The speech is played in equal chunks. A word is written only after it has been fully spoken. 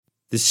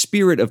The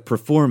spirit of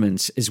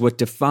performance is what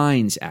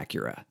defines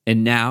Acura.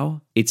 And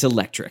now, it's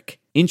electric.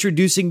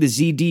 Introducing the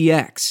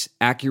ZDX,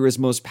 Acura's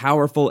most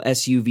powerful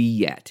SUV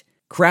yet.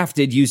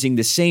 Crafted using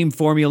the same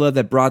formula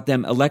that brought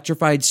them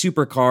electrified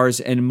supercars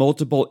and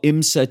multiple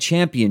IMSA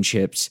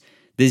championships,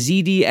 the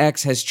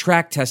ZDX has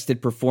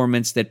track-tested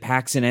performance that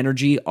packs an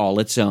energy all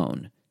its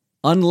own.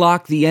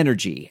 Unlock the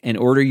energy and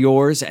order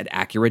yours at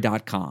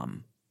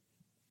Acura.com.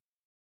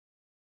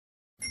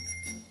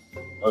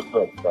 What's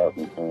up,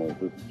 Falcons fans?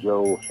 This is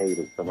Joe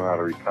Hader coming out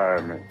of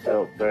retirement.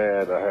 Felt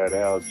bad. I had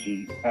Al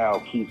Keith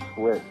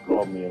Sweat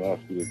call me and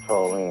ask me to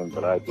call in,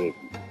 but I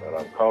didn't. But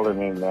I'm calling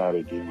in now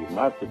to give you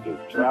my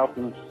prediction.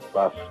 Falcons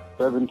by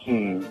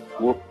 17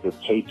 whoop the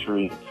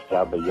Patriots,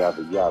 yabba,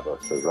 yabba,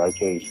 yabba, because I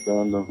can't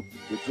stand them.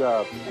 Good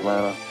job,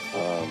 Atlanta.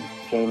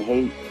 Can't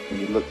hate, and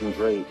you're looking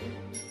great,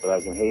 but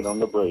I can hate on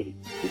the Brady.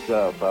 Good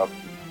job, Falcons.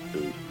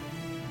 Peace.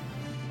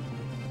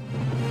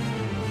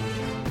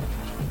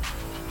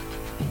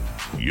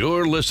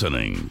 You're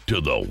listening to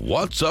the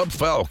What's Up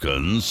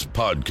Falcons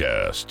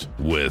podcast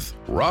with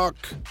Rock,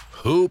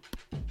 Hoop,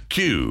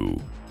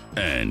 Q,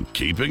 and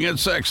keeping it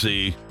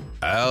sexy,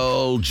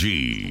 Al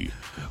G.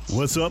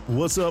 What's up,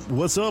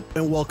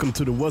 and welcome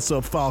to the What's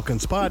Up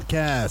Falcons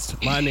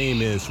podcast. My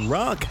name is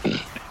Rock,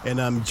 and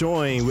I'm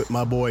joined with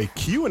my boy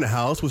Q in the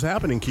house. What's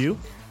happening, Q?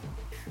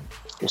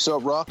 What's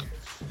up, Rock?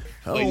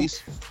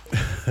 Ladies?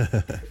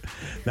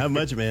 Not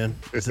much, man.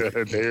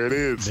 There it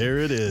is. There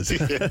it is.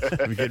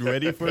 We're getting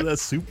ready for the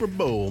Super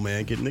Bowl,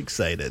 man. Getting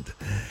excited.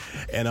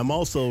 And I'm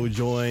also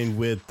joined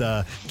with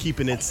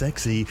keeping it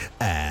sexy,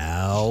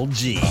 Al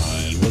G.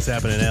 What's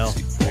happening, Al?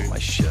 Oh, my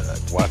shit.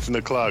 Watching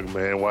the clock,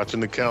 man.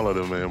 Watching the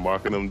calendar, man.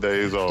 Marking them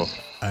days off.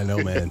 I know,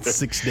 man.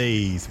 6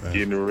 days, man.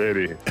 Getting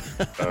ready.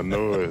 I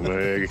know it,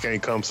 man. It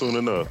can't come soon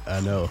enough. I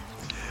know.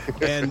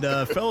 And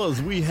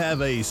fellas, we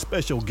have a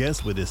special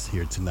guest with us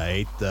here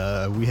tonight.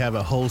 We have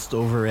a host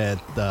over at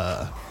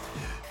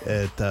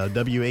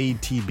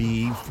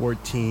WATB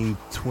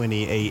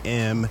 1420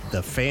 AM,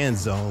 the Fan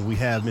Zone. We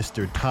have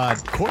Mr.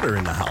 Todd Porter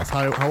in the house.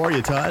 How are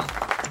you, Todd?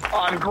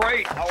 I'm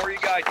great. How are you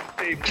guys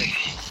this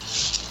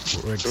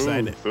evening? We're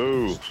excited.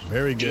 Ooh.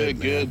 Very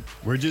good. Good.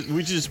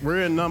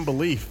 We're in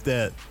unbelief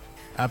that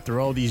after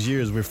all these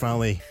years,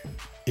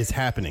 it's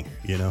happening.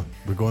 You know,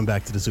 we're going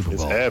back to the Super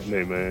Bowl. It's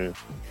happening, man.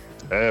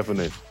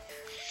 Happening.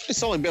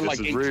 It's only been like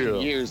 18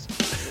 real. years.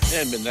 It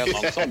hasn't been that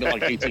long. It's only been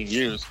like 18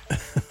 years.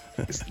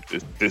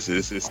 This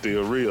is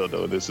still real,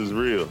 though. This is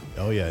real.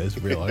 Oh, yeah, it's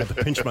real. I got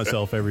to pinch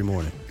myself every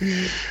morning.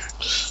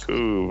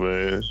 Cool,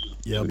 man.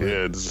 Yeah, it's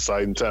an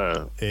exciting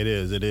time. It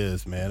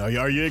is, man.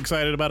 Are you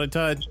excited about it,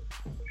 Todd?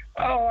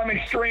 Oh, I'm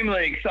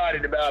extremely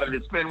excited about it.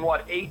 It's been,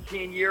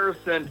 18 years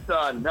since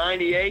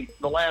 98,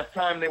 the last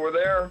time they were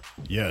there.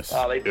 Yes.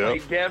 They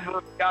played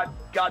Denver,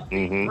 got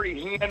beat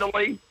pretty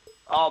handily.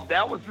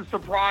 That was a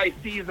surprise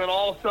season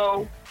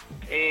also.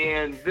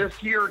 And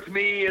this year, to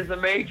me, is a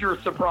major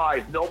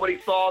surprise. Nobody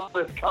saw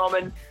this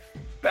coming,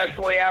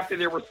 especially after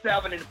they were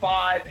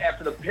 7-5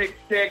 after the pick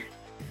 6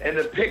 and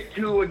the pick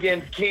 2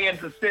 against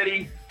Kansas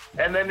City.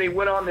 And then they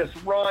went on this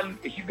run.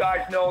 As you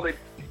guys know,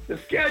 the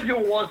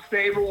schedule was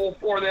favorable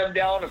for them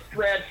down the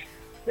stretch.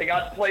 They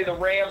got to play the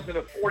Rams and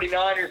the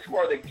 49ers, who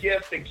are the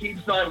gift that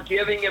keeps on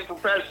giving in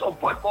professional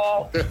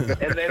football.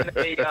 And then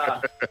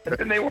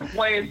they were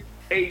playing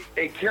a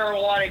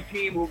Carolina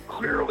team who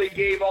clearly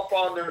gave up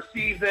on their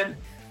season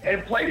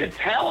and played a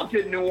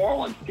talented New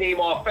Orleans team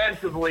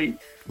offensively,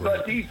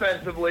 but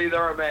defensively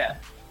they're a mess.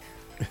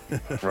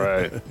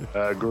 Right.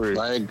 I agree.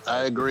 I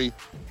agree.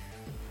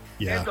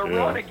 Yeah. And the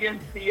run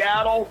against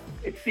Seattle,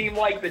 it seemed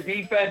like the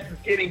defense is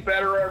getting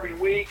better every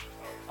week.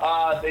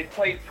 They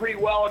played pretty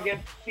well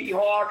against the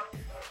Seahawks.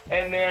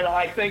 And then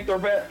I think their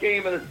best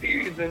game of the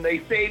season, they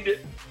saved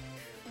it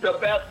the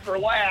best for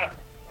last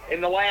in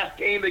the last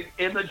game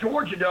in the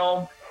Georgia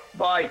Dome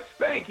by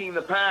spanking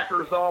the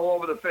Packers all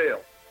over the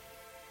field.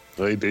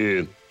 They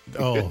did.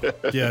 Oh,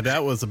 yeah,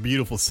 that was a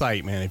beautiful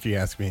sight, man, if you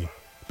ask me.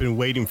 Been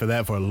waiting for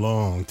that for a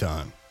long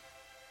time.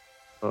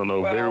 Oh,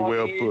 no, very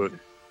well put.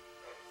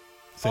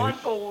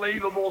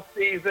 Unbelievable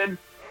season.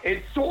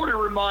 It sort of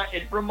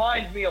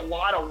reminds me a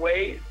lot of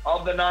ways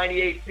of the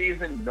 98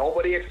 season.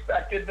 Nobody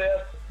expected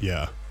this.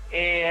 Yeah.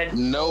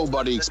 And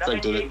nobody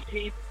expected it.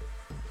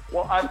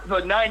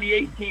 The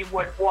 98 team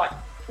went,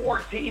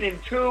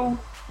 14-2?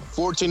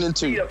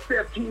 14-2. Beat a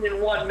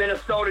 15-1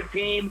 Minnesota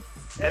team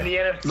and the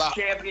NFC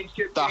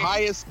Championship The game.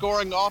 highest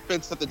scoring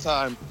offense at the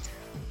time.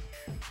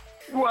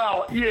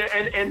 Well, yeah,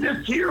 and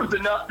this here's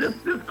enough.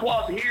 This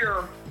club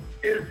here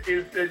is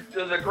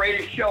the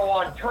greatest show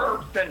on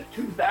turf since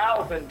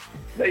 2000.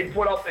 They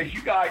put up, as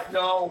you guys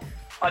know,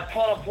 a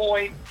ton of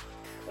points.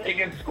 They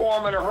can score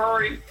them in a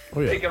hurry.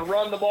 Oh, yeah. They can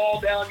run the ball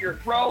down your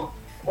throat,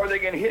 or they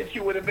can hit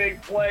you with a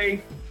big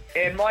play.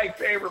 And my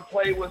favorite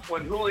play was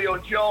when Julio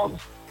Jones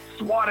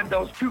swatted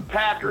those two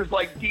Packers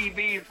like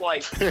DBs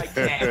like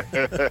that.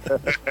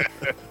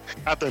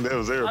 I think that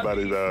was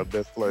everybody's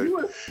best play.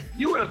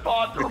 You would have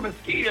thought there were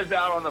mosquitoes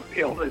out on the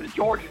field in the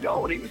Georgia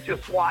Dome, and he was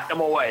just swatting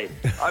them away.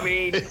 I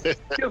mean,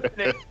 just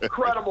an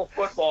incredible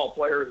football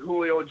player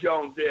Julio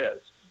Jones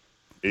is.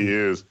 He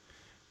is.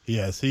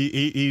 Yes,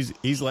 he's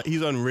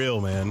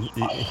unreal, man.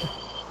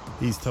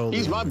 He's totally.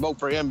 He's my vote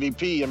for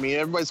MVP. I mean,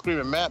 everybody's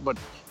screaming Matt, but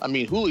I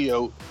mean,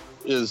 Julio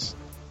is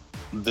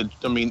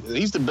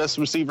he's the best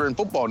receiver in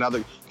football. Now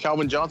that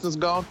Calvin Johnson's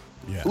gone,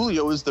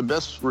 Julio is the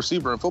best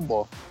receiver in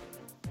football.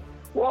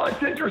 Well,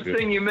 it's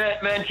interesting you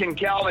mentioned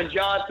Calvin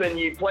Johnson.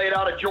 You played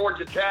out of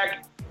Georgia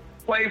Tech,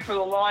 played for the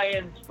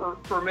Lions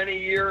for many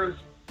years,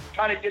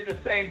 kind of did the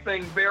same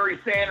thing Barry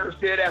Sanders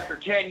did after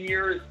 10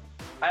 years.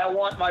 I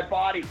want my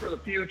body for the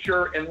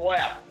future and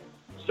left.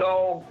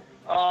 So,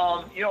 a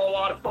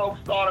lot of folks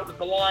thought it was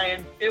the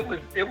Lions. It was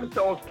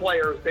those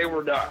players. They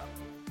were done.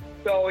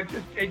 So it's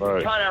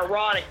right. kind of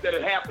ironic that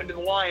it happened to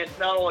the Lions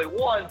not only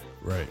once,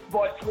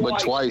 but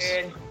twice.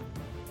 And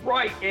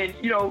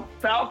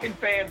Falcon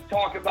fans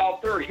talk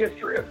about their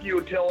history of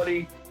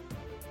futility.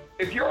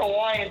 If you're a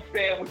Lions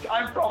fan, which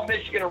I'm from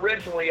Michigan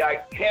originally,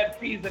 I had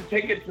season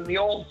tickets in the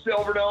old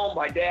Silverdome.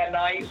 My dad and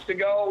I used to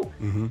go.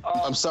 Mm-hmm.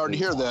 I'm sorry to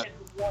hear that.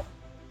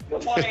 The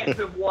Lions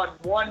have won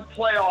one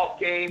playoff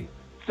game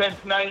since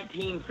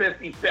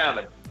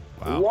 1957.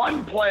 Wow.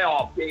 One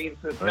playoff game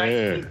since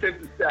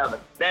 1957.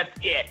 That's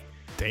it.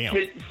 Damn.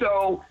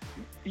 So,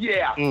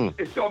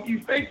 So if you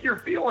think you're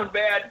feeling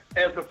bad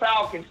as a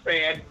Falcons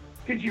fan,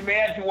 could you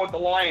imagine what the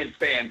Lions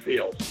fan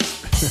feels?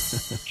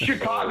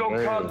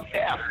 Chicago Cubs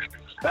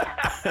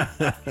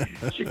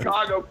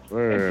Chicago.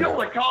 Until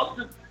the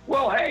Cubs,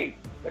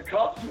 the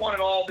Cubs won it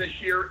all this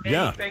year.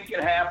 Anything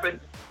can happen.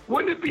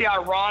 Wouldn't it be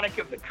ironic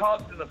if the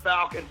Cubs and the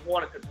Falcons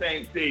won at the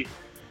same season?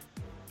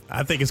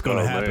 I think it's going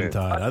to happen,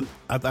 Todd.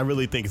 I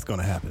really think it's going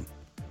to happen.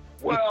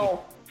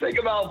 Well, think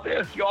about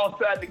this. You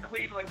also had the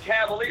Cleveland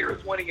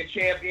Cavaliers winning a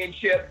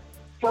championship,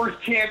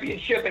 first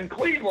championship in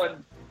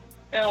Cleveland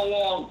in a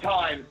long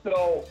time.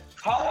 So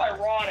how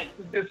ironic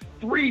that this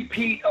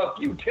three-peat of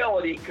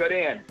futility could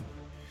end.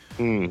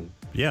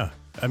 Yeah.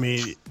 I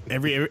mean,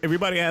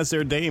 everybody has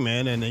their day,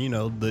 man. And,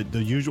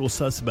 the usual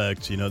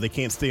suspects, they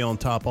can't stay on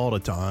top all the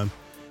time.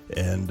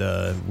 And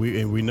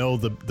we know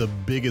the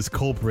biggest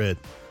culprit,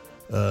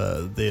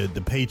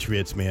 the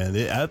Patriots, man.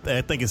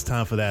 I think it's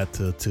time for that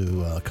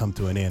to come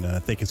to an end, and I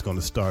think it's going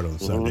to start on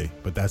Sunday.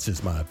 But that's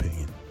just my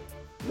opinion.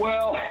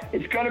 Well,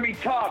 it's going to be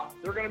tough.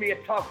 They're going to be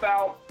a tough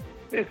out.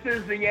 This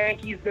is the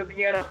Yankees of the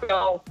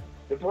NFL.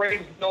 The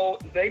Braves know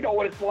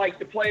what it's like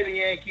to play the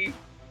Yankees.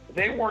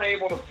 They weren't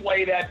able to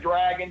slay that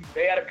dragon.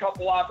 They had a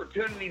couple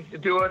opportunities to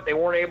do it. They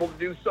weren't able to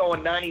do so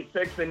in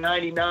 96 and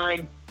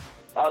 99.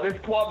 This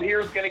club here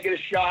is going to get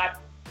a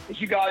shot.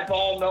 As you guys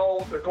all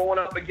know, they're going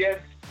up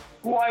against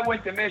who I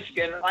went to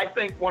Michigan. I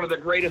think one of the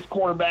greatest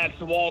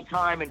quarterbacks of all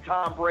time in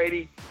Tom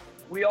Brady.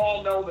 We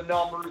all know the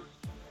numbers.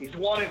 He's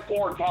won it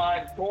 4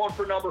 times, going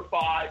for number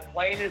 5,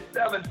 playing his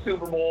 7th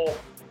Super Bowl,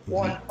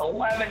 won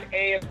 11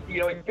 AFC.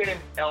 He's been in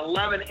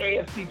 11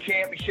 AFC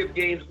championship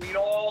games. We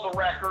know all the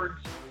records.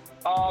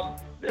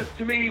 This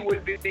to me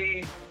would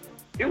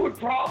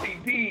probably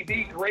be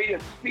the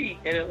greatest feat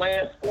in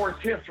Atlanta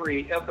sports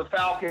history if the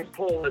Falcons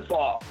pull this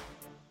off.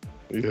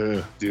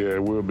 Yeah,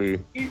 it will be.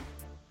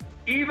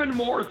 Even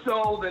more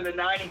so than the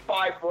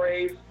 95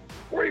 Braves,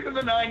 or even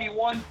the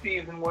 91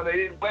 season when they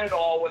didn't win it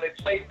all, when they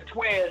played the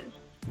Twins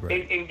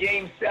in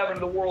Game 7 of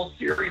the World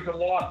Series and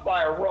lost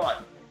by a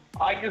run.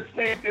 I just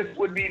think this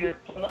would be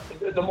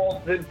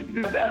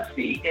the best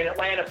feat in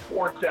Atlanta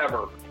sports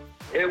ever.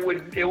 It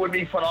would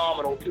be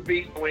phenomenal to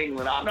beat New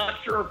England. I'm not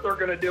sure if they're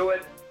going to do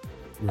it.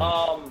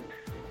 I'm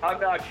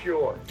not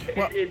sure.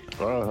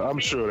 Well, I'm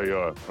sure they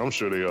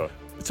are.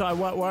 So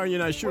why are you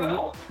not sure?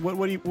 Well,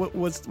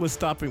 what's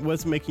stopping?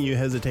 What's making you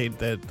hesitate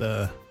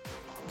that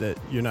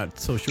you're not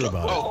so sure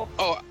about it?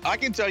 Oh, I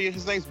can tell you.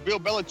 His name's Bill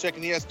Belichick,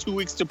 and he has 2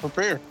 weeks to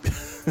prepare.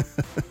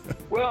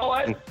 Well,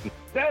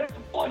 that's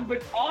one.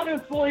 But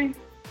honestly,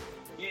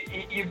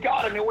 you've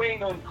got a New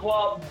England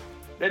club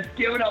that's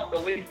given up the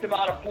least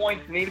amount of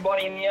points than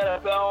anybody in the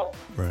NFL.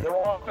 Right. Their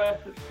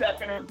offense is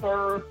second or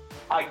third.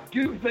 I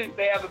do think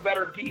they have a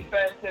better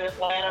defense in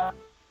Atlanta.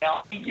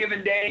 Now, any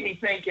given day,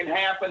 anything can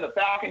happen. The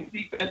Falcons'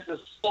 defense has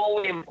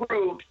slowly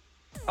improved.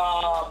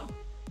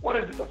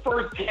 The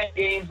first 10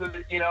 games of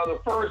 10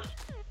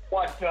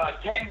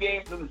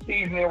 games of the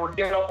season, they were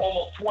giving up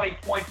almost 20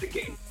 points a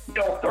game.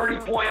 30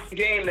 points a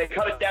game. They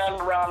cut it down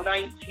to around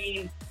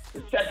 19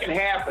 the second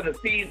half of the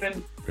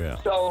season. Yeah.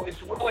 So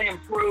it's really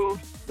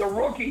improved. The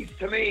rookies,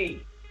 to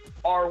me,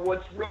 are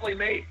what's really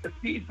made the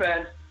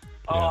defense.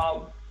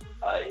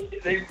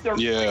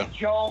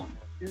 Jones,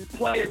 his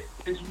play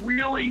is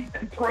really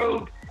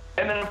improved.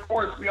 And then, of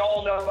course, we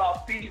all know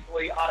about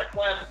Beasley out of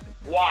Clemson.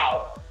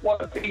 Wow,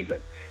 what a season.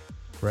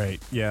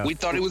 Right, yeah. We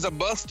thought he was a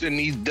bust, and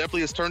he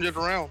definitely has turned it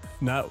around.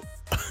 No.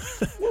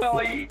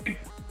 Well,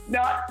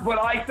 but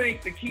I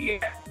think the key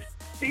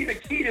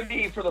to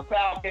me for the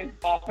Falcons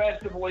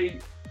offensively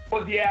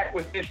was the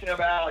acquisition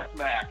of Alex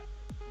Mack.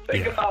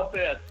 Think about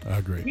this. I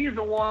agree. He's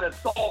the one that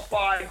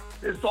solidified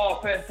this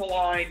offensive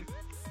line.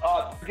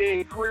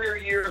 Getting career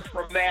years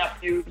from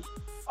Matthews.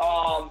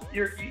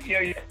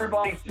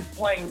 Everybody's just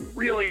playing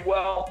really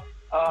well.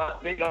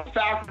 The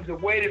Falcons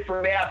have waited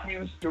for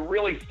Matthews to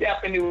really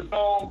step into his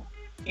own.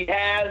 He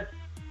has.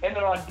 And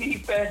then on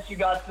defense, you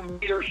got some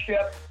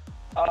leadership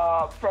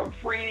from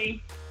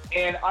Freeney.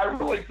 And I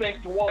really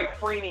think Dwight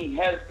Freeney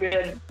has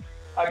been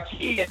a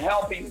key in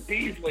helping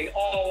Beasley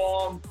all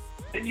along.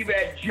 Then you've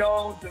had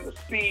Jones and the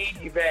speed.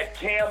 You've had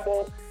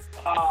Campbell,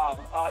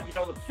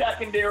 the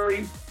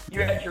secondary.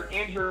 You had your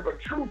injured,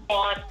 but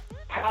Trufant,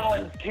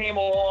 Collins came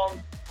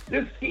along.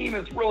 This team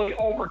has really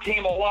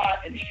overcame a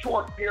lot in a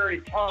short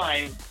period of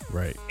time.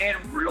 Right. And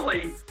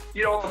really,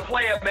 the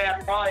play of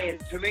Matt Ryan,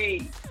 to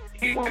me,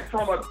 he went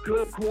from a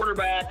good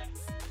quarterback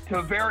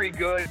to very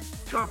good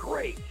to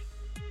great.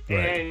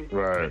 Right. And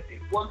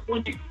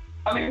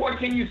what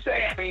can you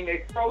say? I mean,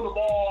 they throw the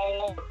ball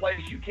all over the place.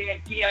 You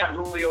can't key on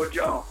Julio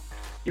Jones.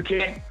 You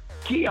can't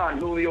key on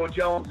Julio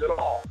Jones at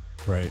all.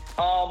 Right.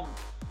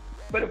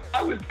 But if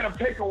I was going to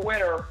pick a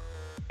winner,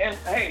 and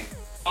hey,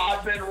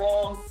 I've been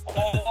wrong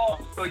all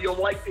along, so you'll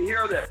like to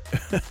hear this.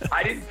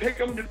 I didn't pick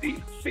them to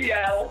beat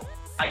Seattle.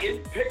 I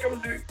didn't pick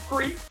them to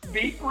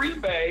beat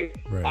Green Bay.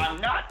 Right. I'm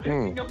not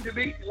picking them to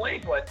beat New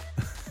England.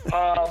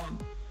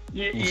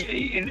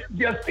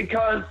 Just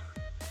because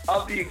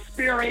of the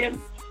experience.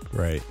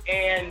 Right.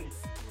 And,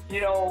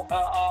 and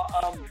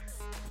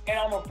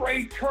I'm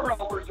afraid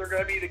turnovers are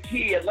going to be the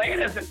key.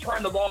 Atlanta hasn't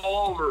turned the ball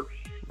over,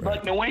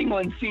 but New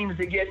England seems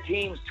to get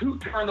teams to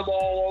turn the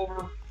ball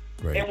over.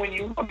 Right. And when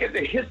you look at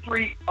the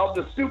history of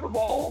the Super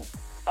Bowl,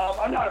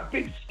 I'm not a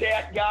big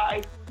stat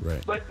guy,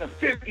 but the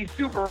 50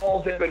 Super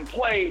Bowls that have been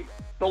played,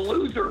 the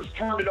losers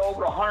turned it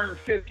over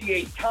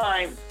 158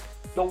 times.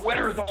 The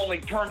winners only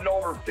turned it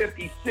over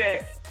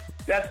 56.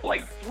 That's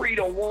like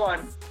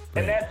 3-1,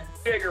 and that's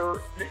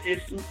bigger.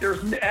 There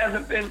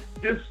hasn't been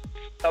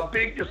a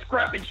big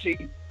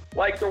discrepancy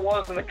like there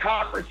was in the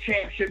conference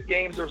championship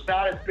games. There's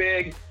not as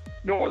big,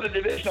 nor the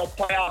divisional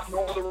playoffs,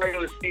 nor the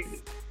regular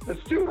season. The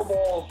Super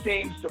Bowl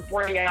seems to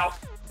bring out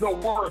the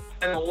worst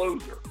in the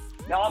loser.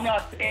 Now, I'm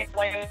not saying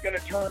Atlanta's going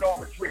to turn it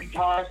over 3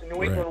 times and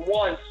New England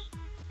once,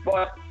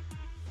 but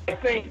I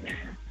think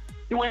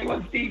New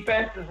England's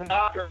defense is an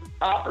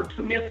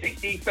opportunistic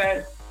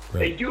defense.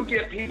 They do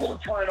get people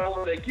to turn it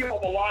over. They give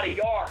up a lot of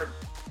yards.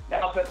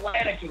 Now, if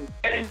Atlanta can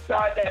get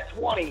inside that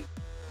 20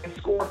 and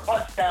score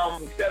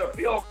touchdowns instead of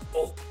field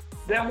goals,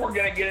 then we're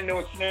going to get into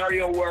a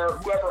scenario where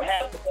whoever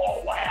has the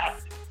ball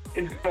last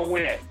is going to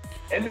win.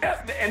 And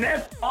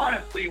that's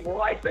honestly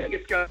where I think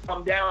it's going to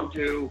come down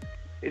to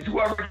is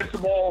whoever gets the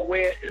ball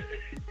win.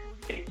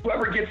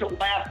 Whoever gets it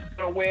last is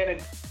going to win.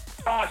 And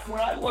gosh, when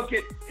I look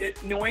at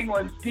New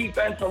England's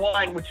defensive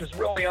line, which is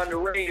really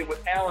underrated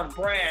with Alan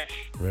Branch,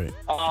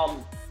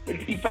 the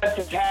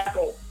defensive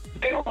tackle,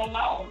 they don't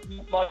allow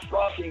much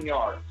rushing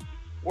yards.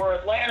 Where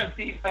Atlanta's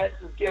defense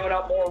is giving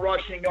up more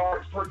rushing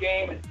yards per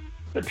game. And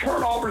the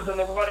turnovers in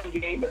the running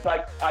game is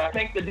I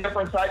think the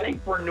difference. I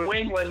think for New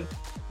England,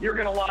 you're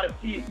going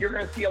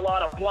to see a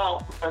lot of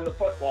blount in the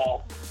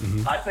football.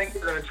 Mm-hmm. I think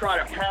they're going to try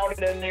to pound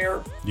it in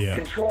there,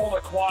 control the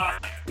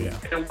clock,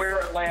 and wear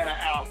Atlanta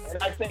out.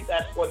 And I think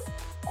that's what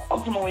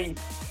ultimately,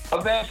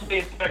 eventually,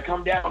 it's going to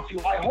come down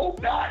to. I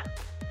hope not.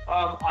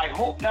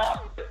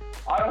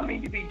 I don't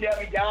mean to be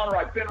Debbie Downer.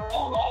 I've been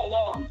wrong all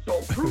along,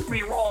 so prove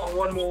me wrong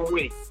one more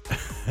week.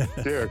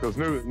 Yeah, because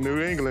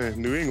New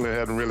England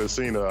hadn't really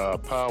seen a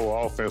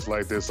power offense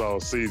like this all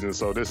season,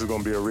 so this is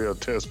going to be a real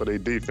test for their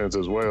defense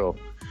as well.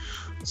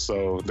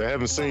 So they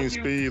haven't seen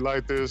speed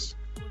like this.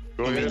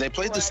 Go ahead. They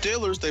played the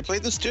Steelers.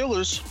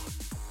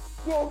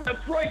 Well,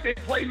 that's right. They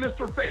played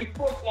Mr.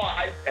 Facebook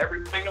Live.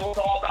 Everybody knows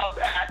all about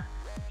that.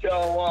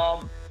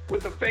 So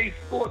with the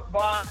Facebook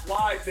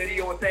Live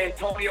video with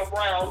Antonio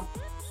Brown,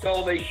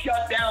 so they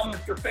shut down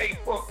Mr.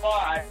 Facebook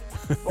Live.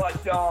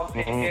 But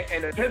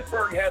and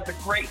Pittsburgh has a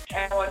great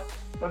talent,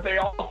 but they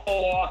also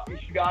lost.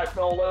 As you guys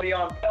know,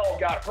 Le'Veon Bell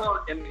got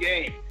hurt in the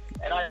game,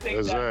 and I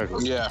think that's the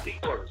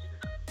Steelers.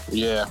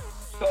 Yeah.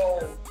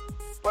 So,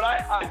 but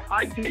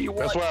I tell you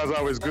what. That's why it's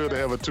always good to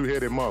have a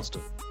two-headed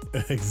monster.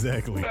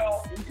 Exactly.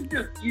 Well,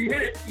 you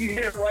hit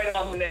it right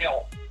on the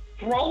nail.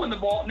 Throwing the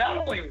ball, not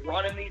only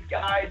running these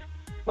guys,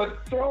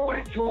 but throwing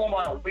it to them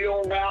on a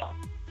wheel route,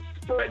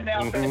 spreading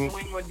out that New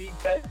England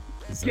defense,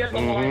 getting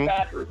the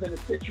linebackers in a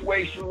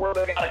situation where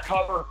they got to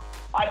cover.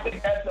 I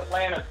think that's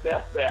Atlanta's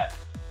best bet.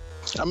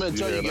 I'm going to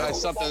tell you guys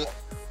something.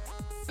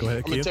 Go ahead,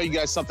 I'm going to tell you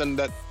guys something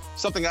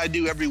I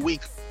do every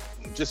week.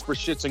 Just for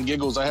shits and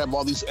giggles, I have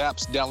all these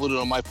apps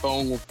downloaded on my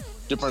phone,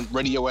 different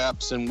radio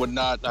apps and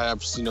whatnot. I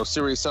have,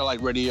 Sirius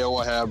Satellite Radio.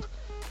 I have,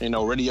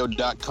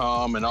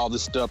 radio.com and all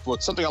this stuff.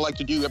 But something I like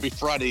to do every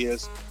Friday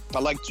is I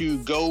like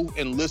to go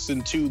and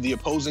listen to the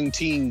opposing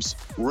team's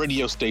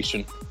radio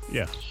station.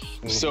 Yeah.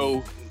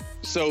 So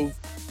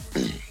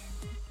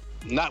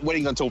not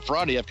waiting until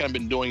Friday. I've kind of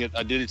been doing it.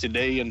 I did it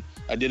today and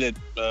I did it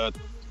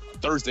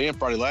Thursday and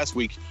Friday last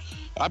week.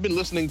 I've been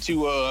listening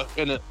to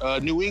a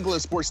New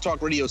England sports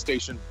talk radio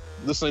station,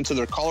 listening to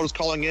their callers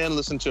calling in,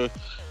 listening to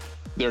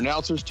their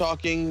announcers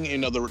talking,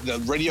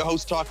 the radio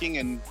host talking,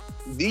 and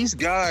these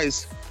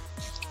guys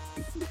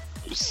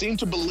seem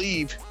to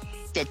believe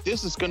that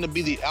this is going to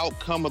be the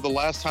outcome of the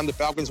last time the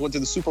Falcons went to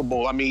the Super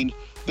Bowl. I mean,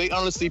 they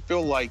honestly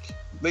feel like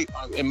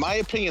in my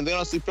opinion, they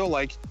honestly feel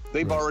like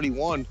they've already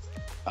won.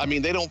 I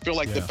mean, they don't feel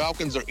like the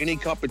Falcons are any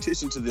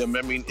competition to them.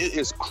 I mean, it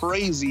is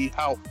crazy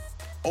how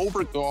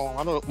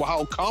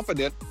how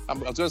confident, I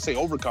was going to say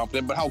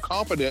overconfident, but how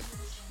confident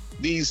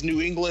these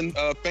New England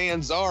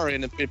fans are.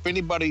 And if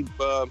anybody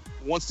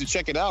wants to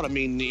check it out, I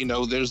mean,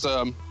 there's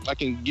I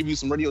can give you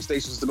some radio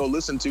stations to go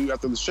listen to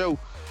after the show.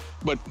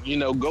 But,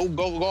 go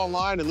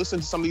online and listen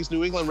to some of these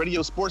New England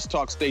radio sports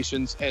talk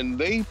stations, and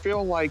they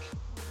feel like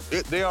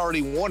they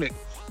already won it.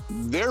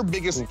 Their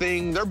biggest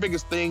thing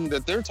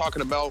that they're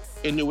talking about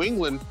in New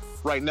England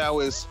right now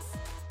is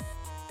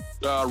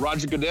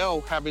Roger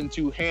Goodell having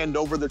to hand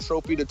over the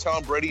trophy to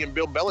Tom Brady and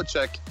Bill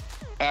Belichick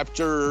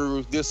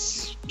after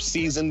this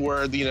season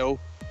where,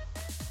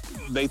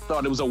 they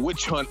thought it was a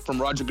witch hunt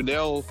from Roger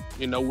Goodell,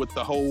 with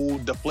the whole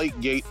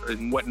Deflategate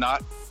and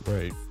whatnot.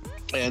 Right.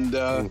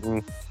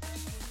 And,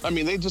 I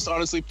mean, they just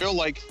honestly feel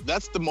like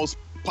that's the most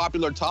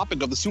popular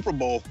topic of the Super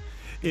Bowl.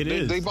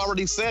 They've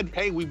already said,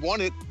 hey, we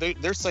won it.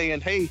 They're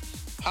saying, hey,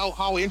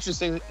 how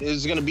interesting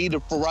is it going to be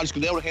for Roger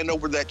Goodell to hand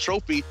over that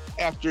trophy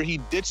after he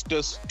ditched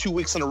us 2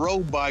 weeks in a row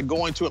by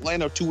going to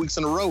Atlanta 2 weeks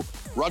in a row.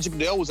 Roger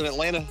Goodell was in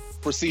Atlanta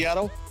for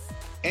Seattle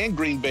and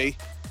Green Bay,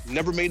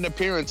 never made an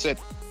appearance at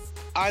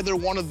either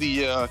one of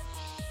the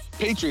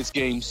Patriots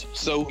games.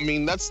 So, I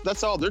mean,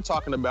 that's all they're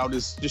talking about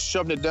is just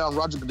shoving it down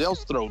Roger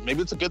Goodell's throat.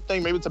 Maybe it's a good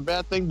thing, maybe it's a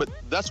bad thing, but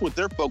that's what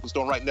they're focused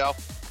on right now.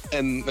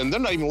 And they're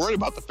not even worried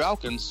about the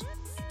Falcons.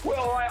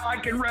 Well, I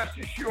can rest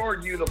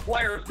assured you the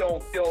players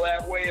don't feel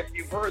that way. If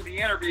you've heard the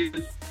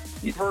interviews,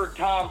 you've heard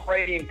Tom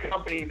Brady and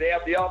company, they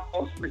have the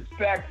utmost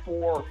respect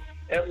for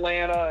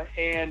Atlanta.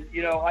 And,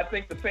 I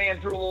think the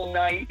fans are a little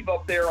naive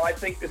up there. I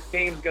think this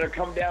game's going to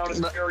come down at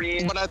the very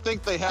end. But I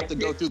think they have to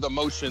go through the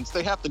motions.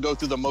 They have to go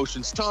through the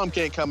motions. Tom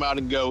can't come out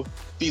and go,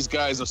 these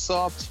guys are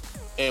soft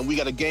and we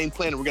got a game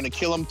plan and we're going to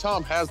kill them.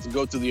 Tom has to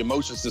go through the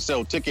emotions to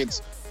sell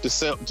tickets, to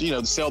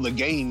sell the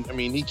game. I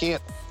mean, he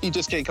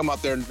just can't come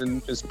out there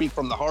and speak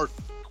from the heart.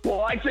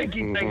 Well, I think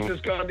he thinks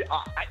it's going to be.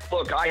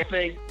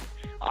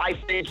 I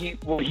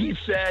think what he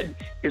said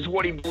is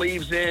what he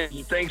believes in.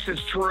 He thinks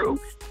it's true.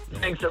 He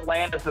thinks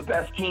Atlanta's the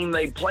best team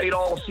they played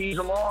all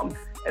season long,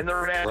 and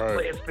they're going to have to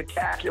play a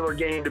spectacular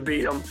game to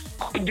beat them.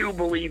 I do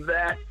believe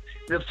that.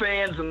 The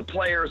fans and the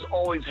players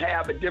always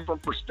have a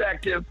different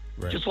perspective,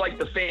 just like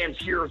the fans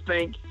here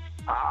think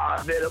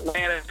that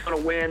Atlanta's going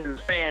to win, and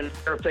the fans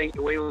there think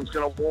New England's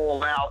going to blow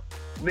them out.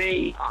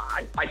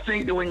 I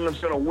think New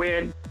England's going to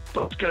win,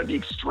 but it's going to be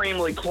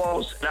extremely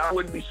close, and I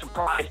wouldn't be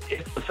surprised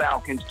if the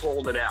Falcons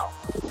pulled it out.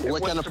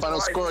 What kind of final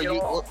score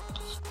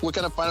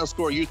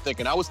are you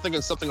thinking? I was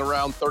thinking something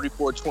around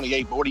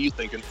 34-28, but what are you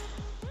thinking?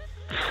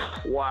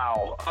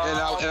 Wow.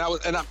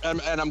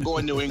 I'm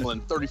going New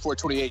England.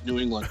 34-28 New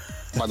England,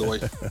 by the way.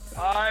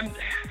 I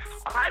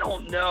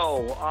don't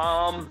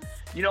know.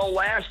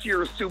 Last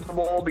year's Super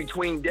Bowl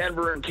between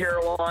Denver and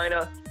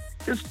Carolina,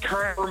 this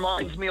kind of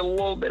reminds me a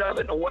little bit of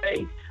it in a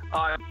way.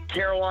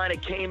 Carolina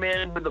came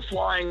in with the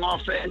flying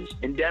offense,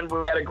 and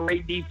Denver had a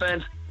great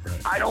defense.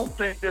 I don't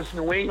think this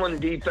New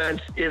England defense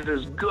is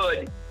as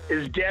good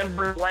as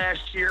Denver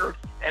last year,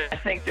 and I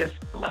think this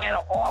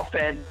Atlanta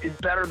offense is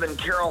better than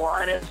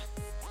Carolina's.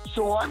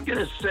 So I'm going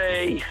to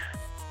say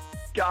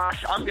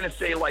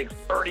like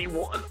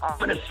 31. I'm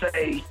going to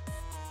say,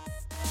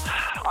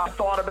 I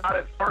thought about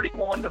it,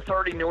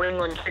 31-30. New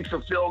England kicks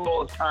a field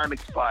goal as time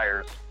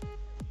expires.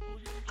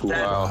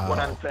 That's what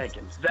I'm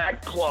thinking.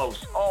 That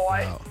close.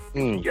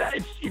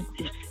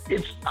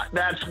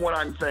 That's what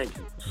I'm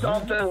thinking.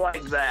 Something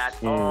like that.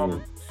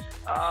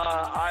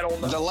 I don't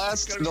know. The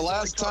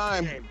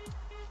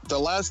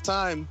last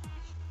time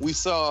we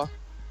saw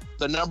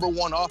the number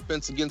one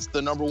offense against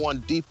the number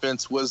one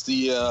defense was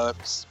the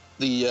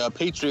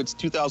Patriots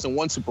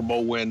 2001 Super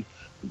Bowl win.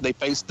 They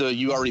faced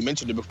you already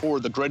mentioned it before,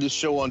 the greatest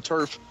show on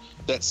turf,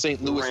 that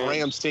St. Louis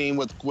Rams team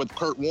with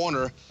Kurt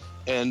Warner.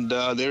 And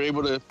they're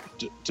able to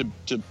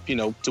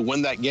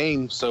win that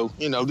game. So,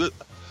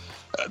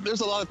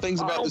 there's a lot of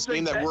things about this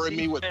game that worry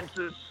me.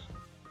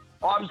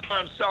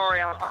 I'm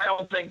sorry. I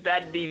don't think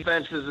that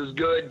defense is as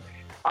good.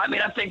 I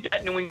mean, I think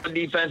that New England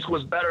defense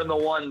was better than the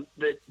one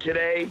that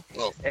today.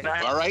 Oh, and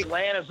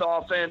Atlanta's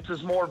offense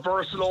is more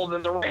versatile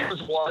than the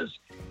Rams was.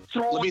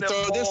 Let me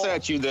throw this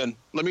at you then.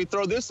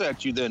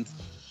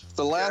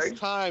 The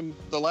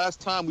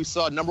last time we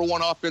saw number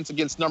one offense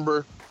against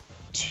number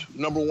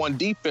one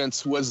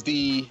defense was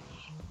the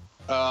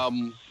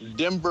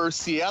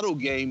Denver-Seattle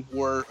game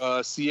where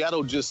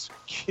Seattle just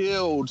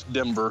killed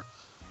Denver.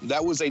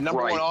 That was a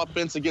number one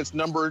offense against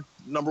number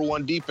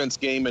one defense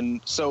game,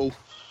 and so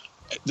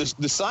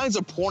the signs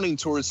are pointing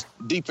towards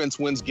defense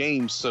wins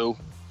games. So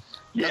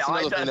that's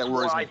another thing that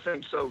worries me. I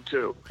think so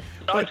too.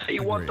 I'll tell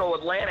you what, though,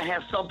 Atlanta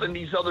has something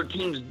these other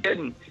teams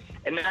didn't,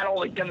 and not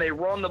only can they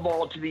run the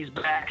ball to these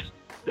backs,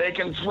 they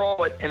can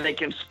throw it and they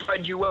can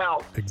spread you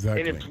out.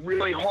 Exactly. And it's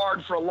really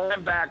hard for a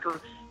linebacker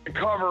to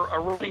cover a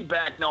running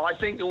back. Now, I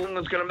think New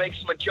England's going to make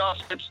some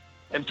adjustments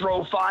and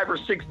throw 5 or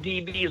 6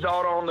 DBs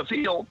out on the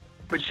field.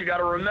 But you got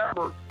to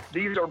remember,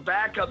 these are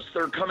backups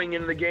that are coming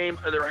into the game.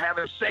 They're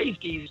having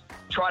safeties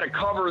try to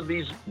cover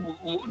these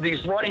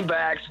running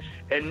backs,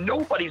 and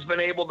nobody's been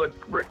able to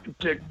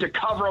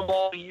cover them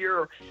all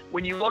year.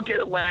 When you look at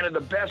Atlanta,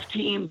 the best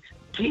team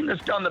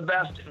that's done the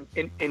best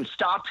in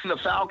stopping the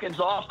Falcons'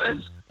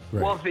 offense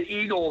was the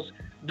Eagles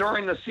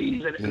during the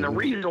season, and the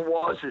reason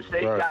is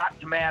they got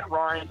to Matt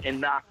Ryan and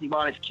knocked him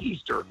on his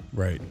keister.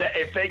 Right.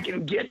 If they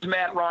can get to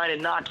Matt Ryan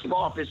and knock him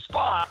off his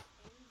spot,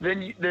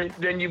 then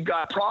you've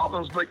got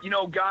problems. But,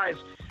 guys,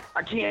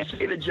 I can't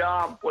say the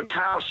job what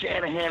Kyle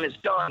Shanahan has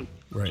done.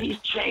 Right. He's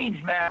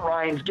changed Matt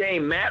Ryan's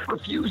game. Matt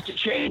refused to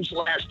change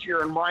last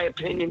year, in my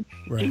opinion.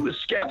 Right. He was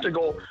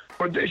skeptical.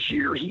 But this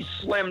year, he's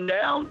slimmed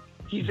down.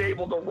 He's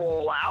able to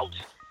roll out.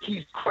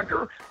 He's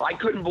quicker. I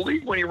couldn't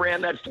believe when he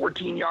ran that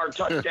 14-yard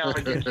touchdown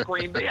against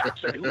Green Bay. I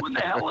said, "Who in the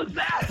hell is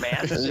that,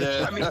 man?"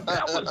 Yeah. I mean,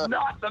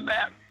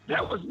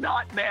 that was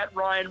not Matt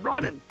Ryan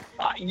running.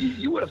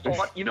 You would have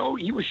thought,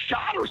 he was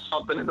shot or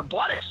something in the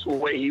buttocks the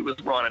way he was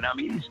running. I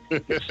mean,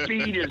 his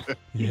speed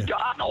he's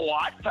gotten a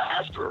lot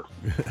faster.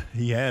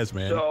 He has,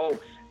 man. So,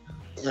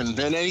 and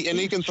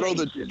he can throw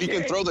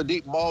the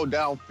deep ball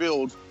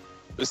downfield.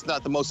 It's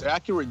not the most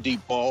accurate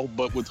deep ball,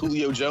 but with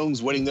Julio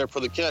Jones waiting there for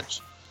the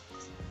catch,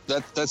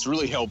 that's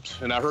really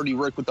helped. And I heard he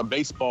worked with a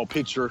baseball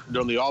pitcher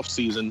during the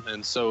offseason.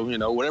 And so,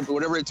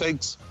 whatever it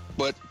takes.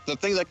 But the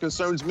thing that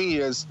concerns me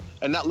is,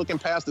 and not looking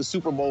past the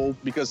Super Bowl,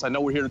 because I know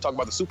we're here to talk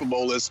about the Super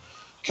Bowl, is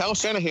Kyle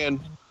Shanahan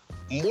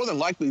more than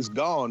likely is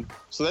gone.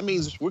 So that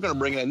means we're going to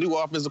bring in a new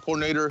offensive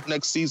coordinator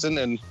next season.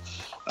 And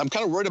I'm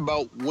kind of worried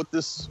about what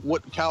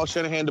Kyle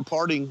Shanahan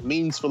departing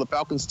means for the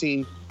Falcons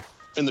team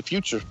in the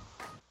future.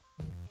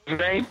 If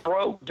it ain't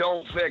broke,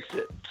 don't fix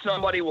it.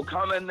 Somebody will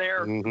come in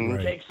there,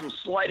 take some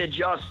slight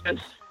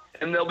adjustments,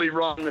 and they'll be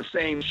running the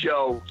same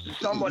show.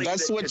 Somebody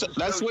that's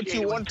what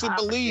you want to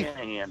believe.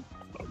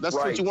 That's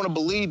what you want to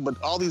believe,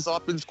 but all these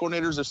offense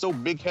coordinators are so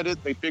big-headed.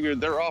 They figure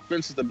their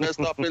offense is the best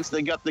offense.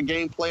 They got the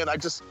game plan.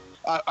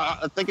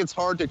 I think it's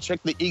hard to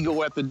check the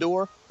ego at the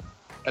door,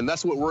 and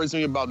that's what worries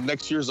me about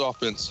next year's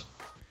offense.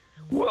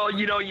 Well,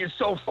 you're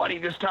so funny.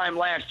 This time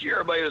last year,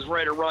 everybody was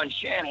ready to run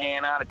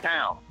Shanahan out of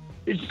town.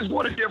 It's just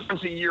what a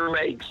difference a year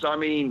makes. I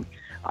mean,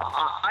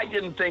 I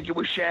didn't think it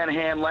was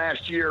Shanahan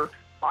last year.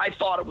 I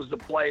thought it was the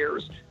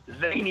players.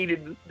 They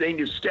need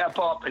to step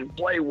up and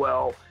play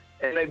well,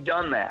 and they've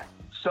done that.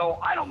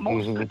 So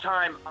most of the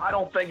time, I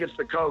don't think it's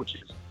the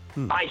coaches.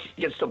 I think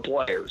it's the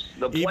players.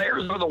 The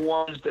players are the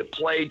ones that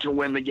play to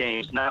win the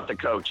games, not the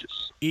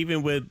coaches.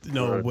 Even with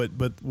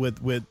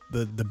with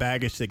the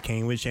baggage that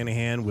came with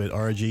Shanahan, with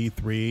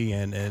RG3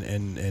 and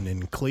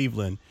in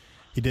Cleveland,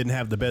 he didn't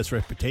have the best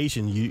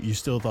reputation. You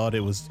still thought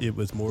it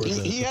was more.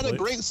 He had a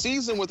great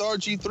season with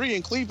RG3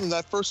 in Cleveland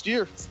that first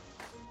year.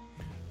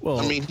 Well,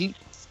 I mean,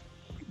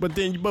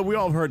 but we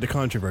all heard the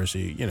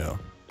controversy,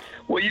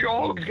 Well, you're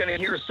always going to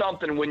hear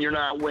something when you're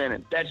not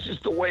winning. That's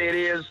just the way it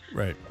is.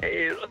 Right.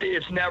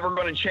 It's never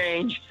going to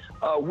change.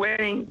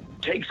 Winning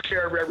takes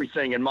care of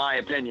everything, in my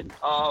opinion.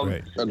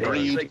 Right.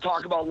 Agreed. They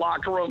talk about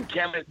locker room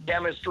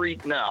chemistry.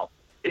 No,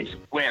 it's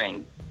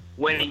winning.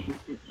 Winning.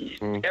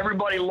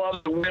 Everybody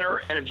loves the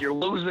winner, and if you're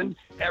losing,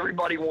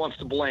 everybody wants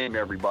to blame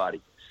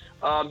everybody.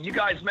 You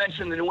guys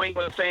mentioned the New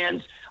England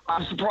fans.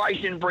 I'm surprised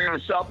you didn't bring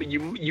this up.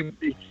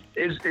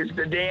 Is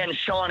the Dan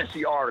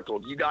Shaughnessy article.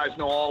 Do you guys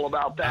know all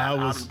about that out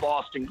of the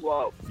Boston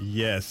Globe?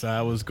 Yes,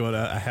 I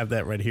have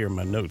that right here in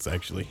my notes,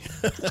 actually.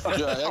 Yeah,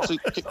 actually,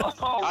 really?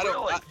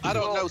 I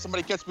don't know.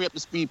 Somebody catch me up to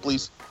speed,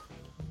 please.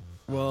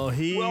 Well,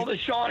 the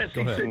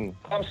Shaughnessy thing.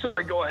 I'm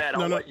sorry, go ahead.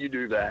 I'll let you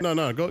do that.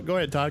 No, go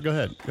ahead, Todd. Go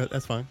ahead.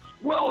 That's fine.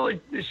 Well,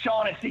 the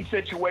Shaughnessy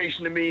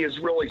situation to me is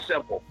really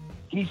simple.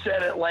 He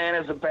said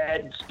Atlanta's a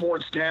bad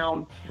sports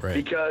town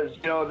because,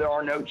 there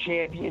are no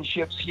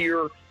championships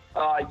here.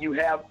 You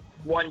have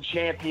one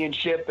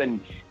championship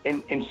in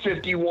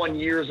 51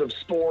 years of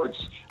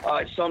sports.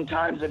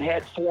 Sometimes it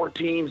had 4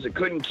 teams. It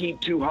couldn't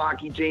keep 2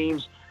 hockey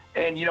teams.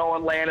 And,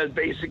 Atlanta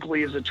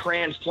basically is a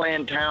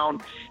transplant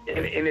town,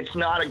 and it's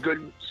not a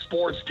good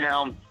sports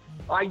town.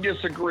 I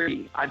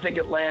disagree. I think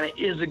Atlanta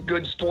is a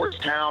good sports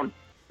town.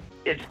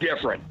 It's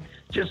different.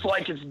 Just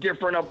like it's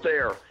different up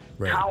there.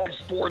 Right. College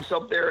sports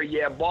up there,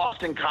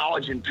 Boston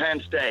College and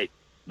Penn State.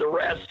 The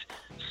rest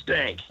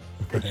stink.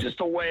 It's just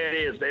the way it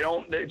is.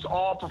 It's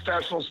all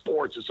professional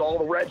sports. It's all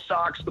the Red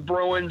Sox, the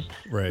Bruins,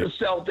 the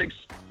Celtics,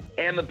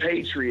 and the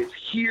Patriots.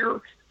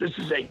 Here, this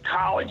is a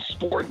college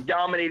sport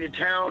dominated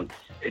town.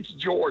 It's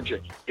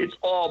Georgia. It's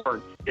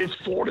Auburn. It's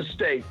Florida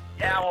State,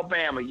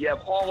 Alabama. You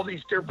have all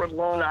these different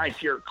alumni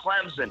here.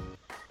 Clemson.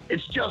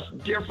 It's just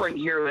different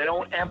here. They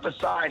don't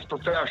emphasize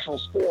professional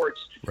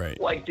sports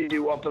like they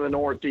do up in the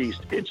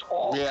Northeast. It's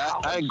all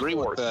I agree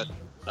sports. with that.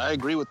 I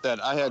agree with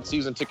that. I had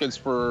season tickets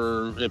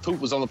for, if Hoop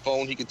was on the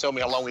phone, he could tell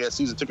me how long we had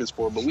season tickets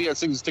for, but we had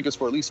season tickets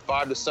for at least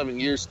 5 to 7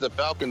 years to the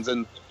Falcons.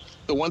 And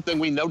the one thing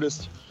we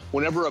noticed,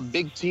 whenever a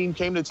big team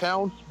came to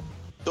town,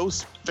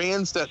 those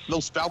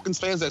Falcons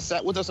fans that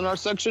sat with us in our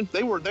section,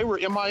 they were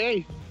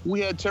MIA.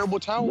 We had terrible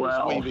towels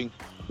waving.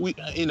 We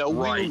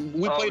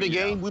played a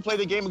game. We played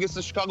a game against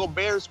the Chicago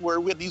Bears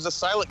where we had to use a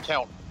silent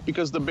count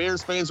because the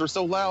Bears fans were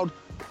so loud.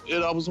 It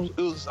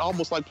was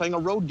almost like playing a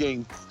road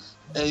game.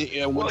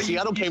 And when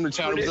Seattle came to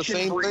town, it was the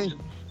same thing.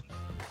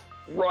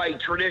 Right,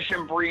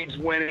 tradition breeds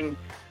winning.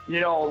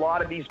 A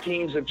lot of these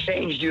teams have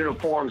changed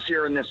uniforms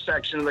here in this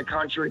section of the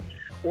country,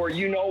 where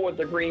you know what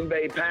the Green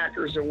Bay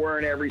Packers are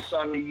wearing every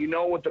Sunday, you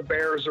know what the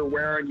Bears are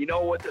wearing, you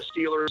know what the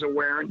Steelers are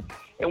wearing.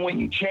 And when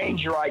you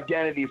change your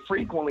identity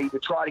frequently to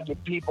try to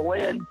get people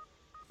in,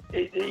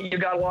 you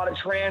got a lot of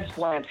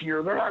transplants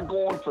here. They're not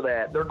going for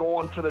that. They're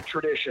going for the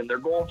tradition. They're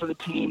going for the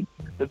team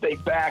that they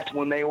backed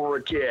when they were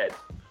a kid.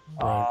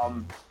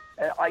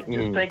 I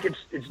just think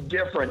it's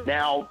different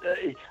now.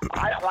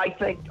 I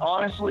think,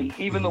 honestly,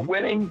 even the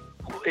winning,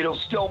 it'll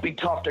still be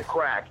tough to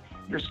crack.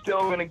 You're still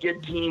going to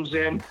get teams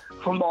in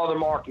from the other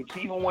markets.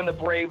 Even when the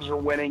Braves are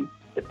winning,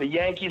 if the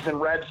Yankees and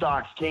Red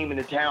Sox came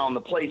into town, the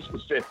place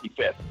was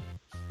 50-50.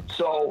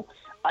 So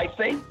I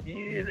think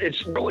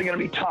it's really going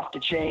to be tough to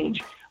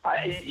change.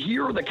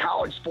 Here, the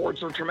college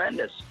sports are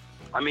tremendous.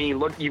 I mean,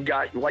 look, you've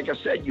got, like I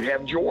said, you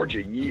have Georgia.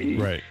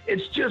 Right.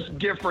 It's just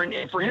different.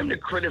 And for him to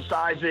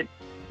criticize it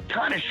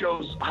kind of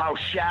shows how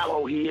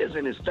shallow he is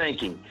in his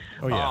thinking.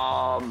 Oh,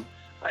 yeah.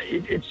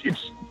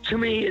 It's to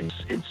me, it's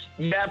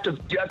you have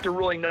to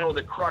really know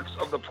the crux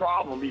of the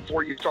problem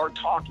before you start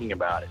talking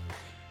about it.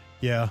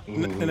 Yeah,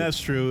 and that's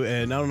true.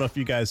 And I don't know if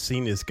you guys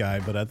seen this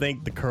guy, but I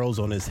think the curls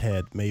on his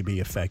head may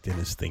be affecting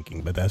his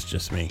thinking, but that's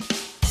just me.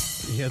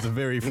 He has a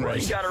very fresh. Well,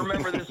 you got to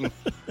remember this.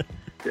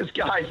 This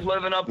guy's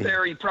living up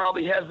there. He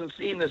probably hasn't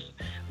seen the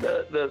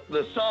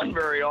sun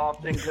very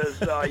often because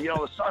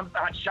the sun's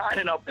not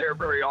shining up there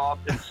very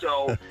often.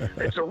 So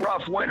it's a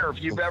rough winter. If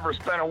you've ever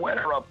spent a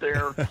winter up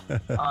there,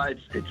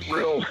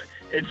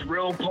 it's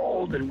real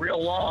cold and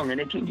real long, and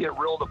it can get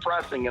real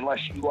depressing unless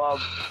you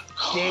love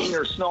skiing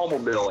or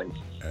snowmobiling.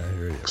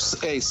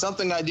 Hey,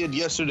 something I did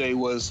yesterday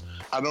was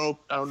I don't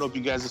know if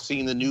you guys have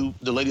seen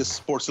the latest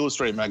Sports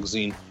Illustrated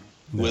magazine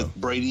with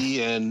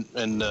Brady and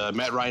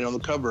Matt Ryan on the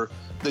cover.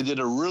 They did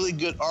a really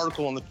good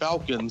article on the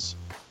Falcons,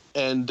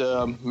 and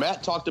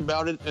Matt talked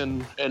about it,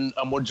 and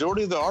a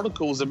majority of the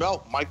article was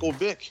about Michael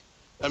Vick.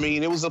 I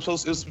mean, it was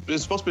supposed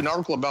to be an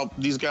article about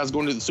these guys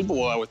going to the Super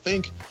Bowl, I would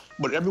think,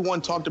 but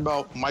everyone talked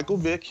about Michael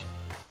Vick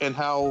and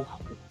how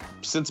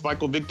since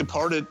Michael Vick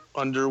departed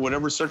under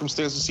whatever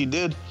circumstances he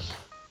did,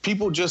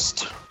 people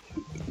just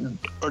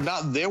are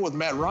not there with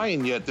Matt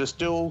Ryan yet. They're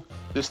still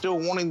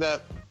wanting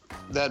that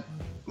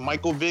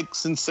Michael Vick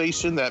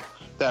sensation, that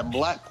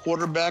black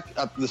quarterback.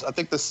 I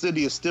think the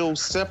city is still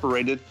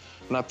separated,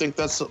 and I think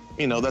that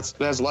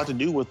has a lot to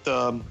do with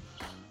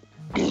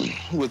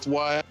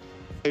why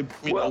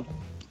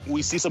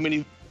we see so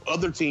many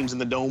other teams in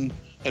the Dome,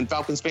 and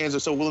Falcons fans are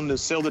so willing to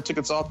sell their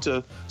tickets off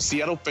to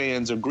Seattle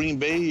fans or Green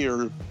Bay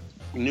or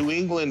New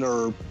England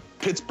or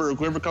Pittsburgh,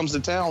 whoever comes to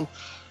town.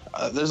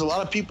 There's a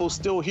lot of people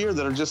still here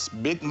that are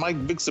just big Mike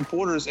Vick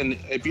supporters, and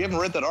if you haven't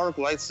read that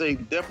article, I'd say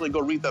definitely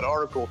go read that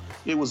article.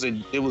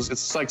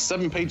 It's like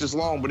 7 pages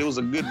long, but it was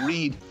a good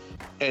read.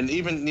 And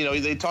even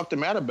they talked to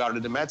Matt about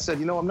it, and Matt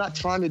said, I'm not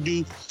trying to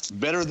do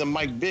better than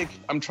Mike Vick.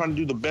 I'm trying to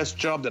do the best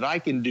job that I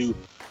can do.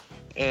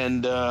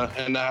 And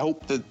I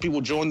hope that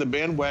people join the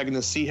bandwagon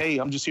and see, hey,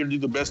 I'm just here to do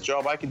the best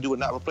job I can do and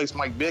not replace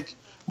Mike Vick.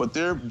 But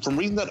from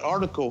reading that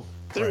article,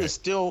 there is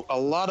still a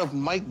lot of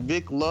Mike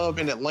Vick love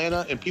in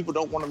Atlanta, and people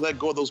don't want to let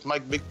go of those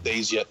Mike Vick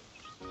days yet.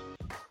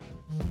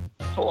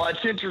 Well,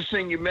 it's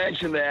interesting you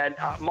mentioned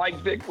that. Mike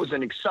Vick was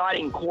an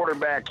exciting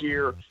quarterback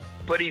here,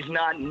 but he's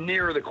not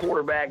near the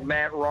quarterback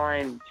Matt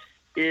Ryan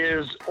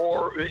is,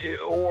 or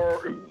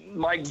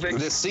Mike Vick.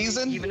 This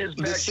season? Even his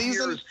best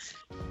years.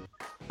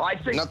 I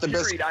think,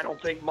 I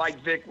don't think Mike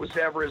Vick was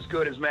ever as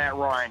good as Matt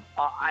Ryan.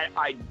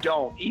 I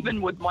don't.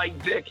 Even with Mike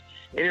Vick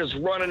and his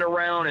running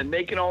around and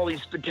making all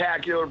these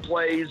spectacular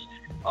plays,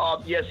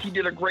 yes, he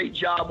did a great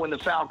job when the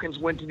Falcons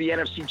went to the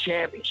NFC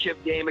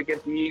Championship game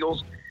against the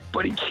Eagles,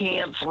 but he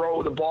can't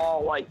throw the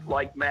ball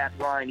like Matt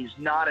Ryan. He's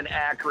not an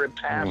accurate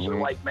passer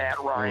like Matt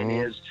Ryan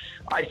is.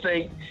 I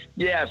think,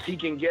 yes, he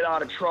can get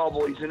out of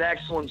trouble. He's an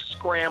excellent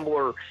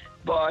scrambler,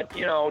 but,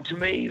 to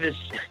me,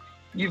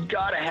 you've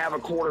got to have a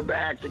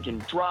quarterback that can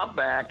drop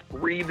back,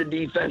 read the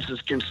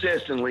defenses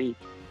consistently,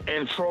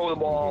 and throw the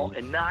ball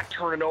and not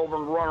turn it over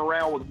and run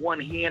around with one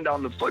hand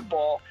on the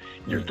football.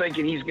 You're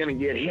thinking he's going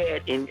to get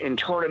hit and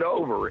turn it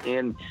over.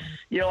 And,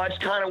 that's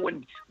kind of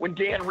when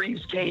Dan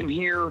Reeves came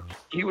here,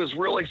 he was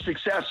really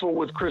successful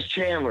with Chris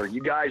Chandler.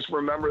 You guys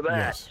remember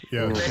that?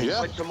 Yes. And then he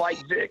went to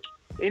Mike Vick.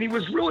 And he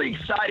was really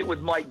excited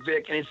with Mike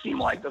Vick, and it seemed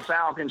like the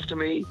Falcons, to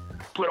me,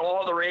 put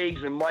all their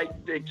eggs in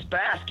Mike Vick's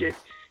basket.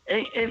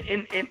 And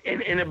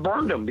it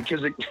burned him because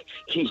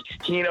he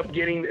ended up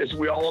getting, as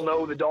we all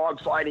know, the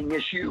dogfighting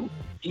issue.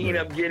 He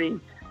ended up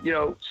getting,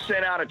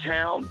 sent out of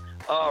town.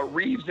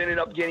 Reeves ended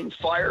up getting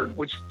fired,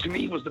 which to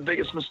me was the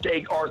biggest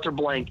mistake Arthur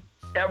Blank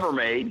ever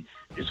made,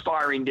 is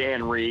firing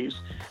Dan Reeves.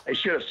 They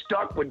should have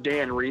stuck with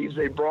Dan Reeves.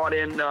 They brought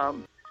in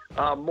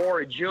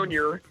Mora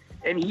Jr.,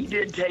 and he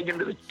did take him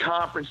to the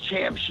conference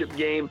championship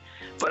game.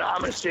 But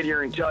I'm going to sit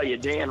here and tell you,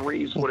 Dan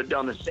Reeves would have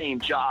done the same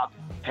job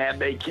had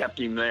they kept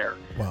him there.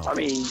 Wow. I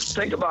mean,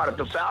 think about it.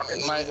 The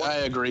Falcons. I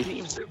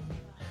agree.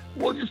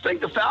 Well, just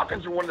think the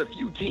Falcons are one of the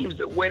few teams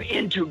that went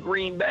into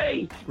Green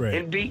Bay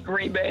and beat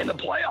Green Bay in the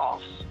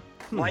playoffs.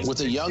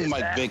 With a young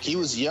Mike Vick. He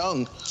was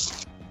young.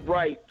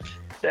 Right.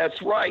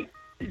 That's right.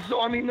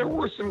 So, I mean, there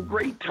were some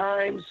great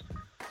times.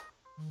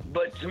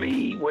 But to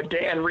me, what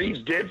Dan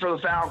Reeves did for the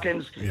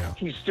Falcons,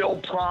 he's still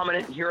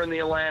prominent here in the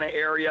Atlanta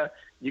area.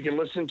 You can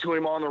listen to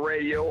him on the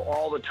radio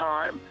all the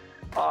time.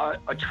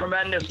 A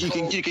tremendous.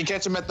 You can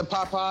catch him at the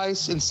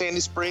Popeyes in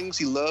Sandy Springs.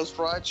 He loves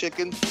fried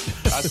chicken.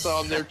 I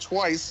saw him there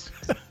twice.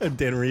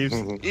 Dan Reeves.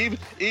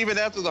 Mm-hmm. Even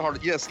after the heart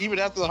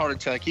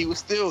attack, he was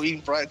still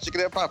eating fried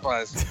chicken at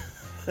Popeyes.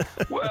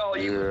 Well,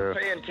 he was a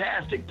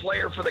fantastic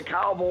player for the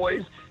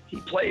Cowboys. He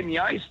played in the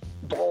Ice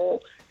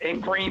Bowl in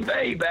Green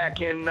Bay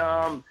back in,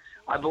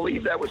 I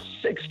believe that was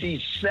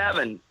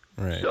 67.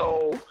 Right.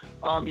 So,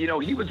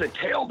 he was a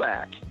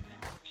tailback.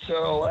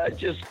 So that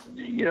just,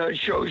 it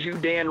shows you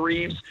Dan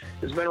Reeves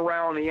has been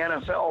around the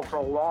NFL for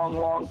a long,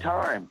 long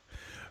time.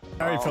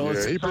 All right,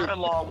 fellas. His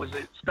son-in-law was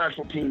a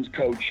special teams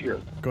coach here.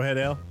 Go ahead,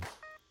 Al.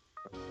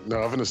 No,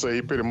 I'm going to say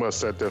he pretty much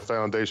set that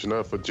foundation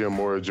up for Jim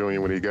Mora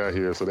Jr. when he got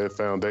here. So that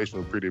foundation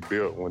was pretty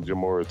built when Jim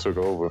Mora took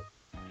over.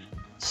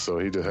 So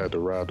he just had to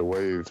ride the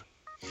wave.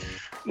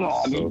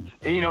 Well, I mean,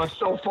 it's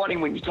so funny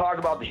when you talk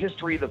about the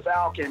history of the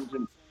Falcons,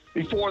 and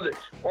before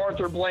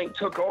Arthur Blank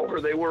took over,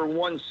 they were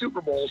one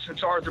Super Bowl.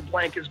 Since Arthur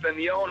Blank has been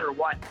the owner,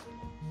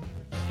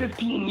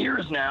 15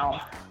 years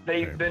now.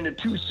 They've been to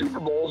 2 Super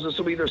Bowls. This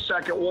will be their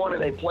second one,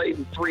 and they played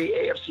in 3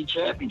 AFC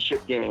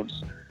Championship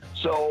games.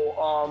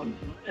 So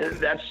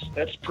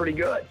that's pretty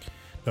good.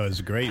 That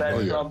was great.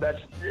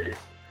 That's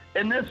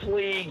in this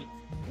league.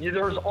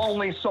 There's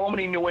only so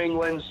many New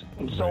Englands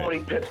and so many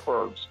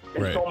Pittsburghs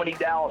and so many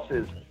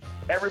Dallases.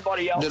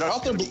 Everybody else. Did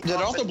Arthur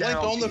Blank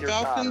own the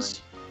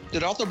Falcons?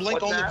 Did Arthur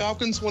Blank own the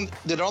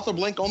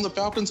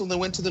Falcons when they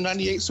went to the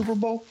 '98 Super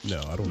Bowl? No,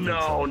 I don't think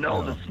so.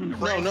 No. The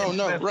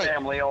Right.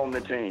 family owned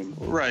the team.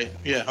 Right.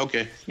 Yeah.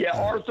 Okay. Yeah,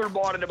 Arthur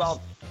bought it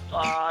about.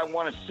 I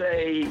want to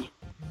say.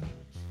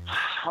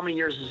 How many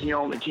years has he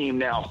owned the team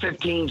now?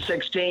 15,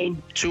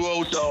 16?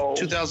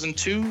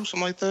 2002,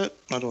 something like that?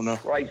 I don't know.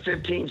 Right,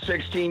 15,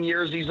 16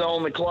 years he's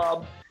owned the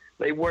club.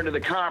 They went to the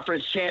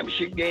conference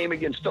championship game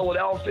against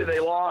Philadelphia. They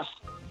lost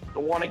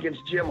the one against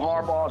Jim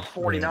Harbaugh's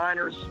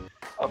 49ers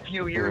a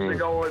few years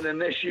ago, and then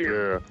this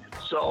year. Yeah.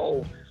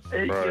 So,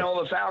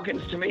 the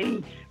Falcons, to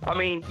me, I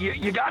mean,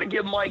 you got to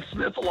give Mike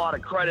Smith a lot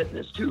of credit in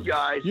this too,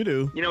 guys. You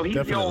do. He's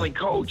Definitely. the only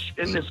coach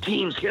in this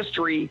team's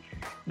history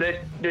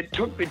that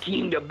took the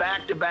team to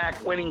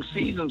back-to-back winning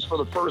seasons for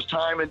the first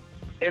time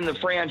in the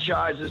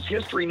franchise's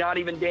history. Not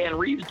even Dan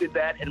Reeves did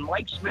that, and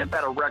Mike Smith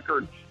had a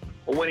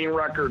winning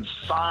record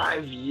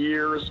 5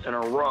 years in a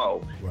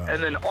row. Wow.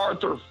 And then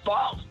Arthur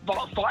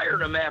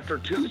fired him after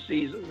 2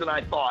 seasons, and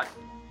I thought,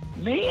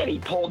 man, he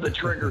pulled the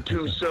trigger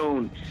too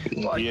soon.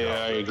 But,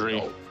 I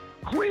agree.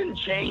 Quinn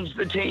changed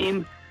the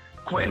team.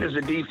 Quinn is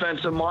a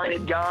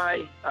defensive-minded guy.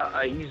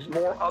 He's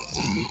more up.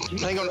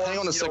 Hang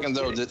on a second,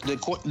 though.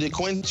 Did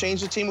Quinn change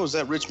the team, or was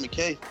that Rich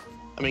McKay?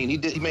 I mean, he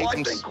made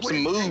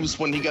some moves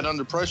when he got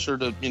under pressure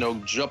to,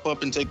 jump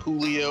up and take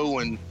Julio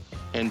and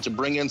to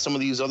bring in some of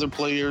these other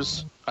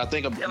players. I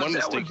think one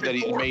mistake that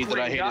he made that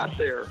I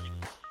hated.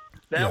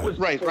 That was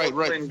before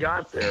Quinn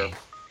got there.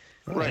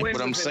 Right,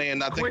 but I'm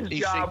saying I think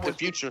he shaped the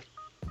future.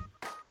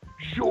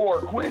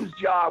 Sure, Quinn's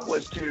job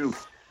was to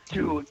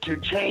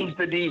change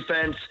the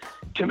defense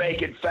to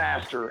make it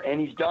faster, and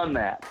he's done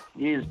that.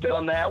 He has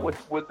done that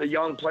with the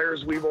young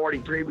players we've already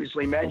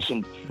previously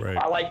mentioned. Right.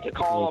 I like to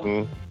call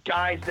them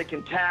guys that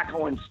can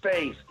tackle in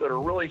space, that are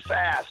really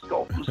fast,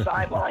 go from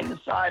sideline to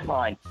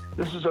sideline.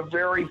 This is a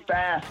very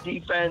fast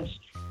defense,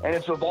 and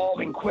it's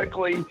evolving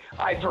quickly.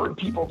 I've heard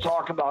people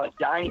talk about a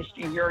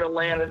dynasty here in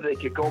Atlanta. They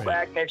could go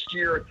back next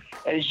year,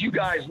 and as you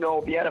guys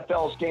know, the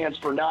NFL stands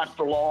for not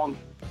for long.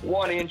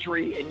 1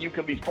 injury, and you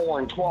can be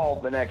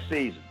 4-12 the next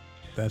season.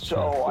 That's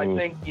so right. I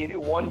think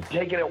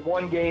taking it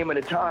one game at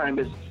a time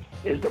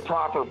is the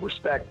proper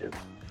perspective.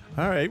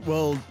 All right.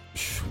 Well,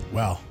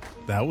 wow.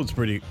 That was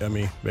very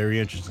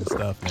interesting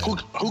stuff, man.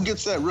 Who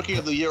gets that Rookie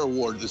of the Year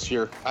award this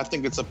year? I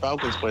think it's a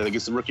Falcons player that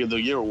gets the Rookie of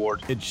the Year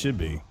award. It should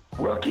be.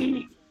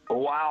 Rookie?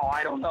 Wow,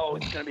 I don't know.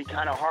 It's going to be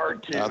kind of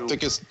hard to. I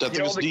think it's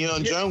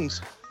Deion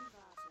Jones.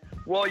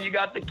 Well, you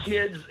got the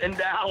kids in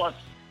Dallas.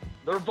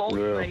 They're both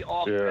they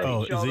offset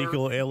each other.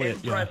 Ezekiel Elliott,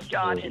 and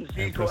Prescott and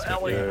Ezekiel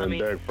Elliott. Yeah, I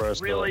mean,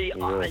 really,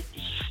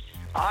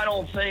 I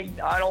don't think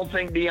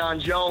Deion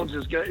Jones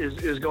is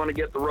going to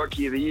get the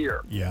Rookie of the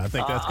Year. Yeah, I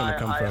think that's going to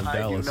come from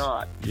Dallas. I do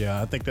not.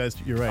 Yeah, I think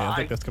you're right. I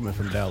think that's coming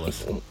from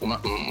Dallas.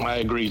 I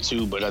agree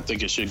too, but I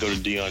think it should go to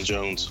Deion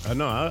Jones. I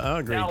know.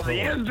 I agree. Now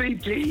the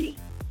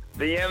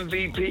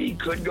MVP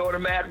could go to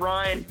Matt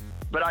Ryan,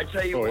 but I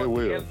tell you what,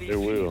 the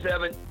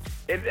MVPs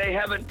they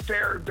haven't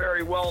fared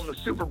very well in the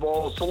Super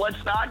Bowl, so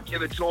let's not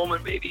give it to him,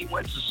 and maybe he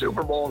wins the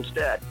Super Bowl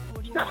instead.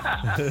 Because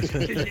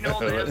the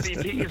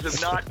MVPs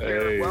have not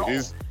fared well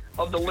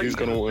of the league. He's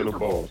going to win the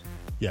ball.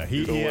 Yeah,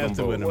 he has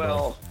to win the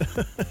ball.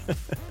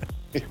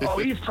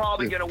 He's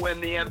probably going to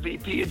win the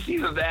MVP. It's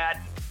either that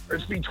or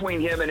it's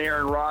between him and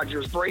Aaron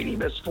Rodgers. Brady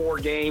missed 4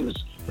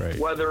 games Right.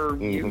 Whether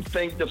you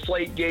think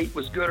Deflategate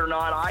was good or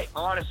not, I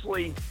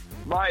honestly,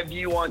 my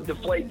view on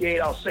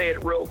Deflategate, I'll say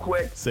it real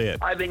quick. Say it.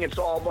 I think it's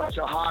all a bunch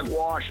of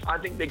hogwash. I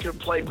think they could have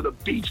played with a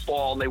beach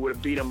ball and they would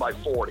have beat them by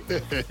 40.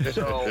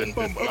 So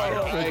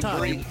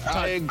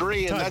I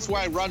agree, and that's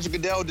why Roger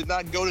Goodell did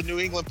not go to New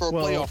England for a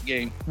playoff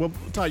game. Well,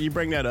 Todd, you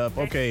bring that up.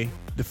 Okay,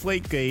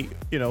 Deflategate,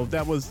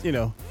 that was,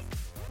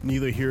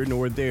 neither here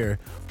nor there.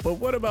 But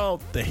what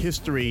about the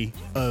history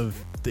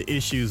of the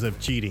issues of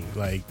cheating,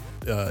 like,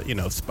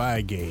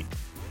 Spygate?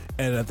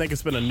 And I think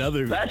it's been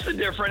another... That's a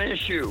different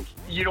issue.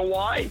 You know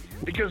why?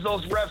 Because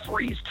those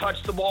referees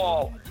touch the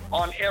ball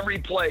on every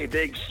play.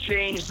 They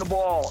exchange the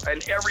ball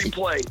and every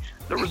play.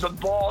 There was a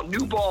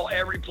new ball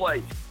every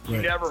play.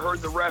 You never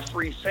heard the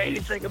referee say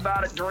anything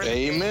about it during the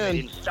game.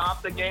 They didn't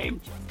stop the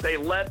game. They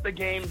let the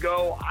game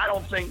go. I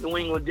don't think New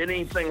England did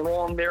anything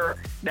wrong there.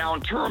 Now,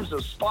 in terms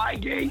of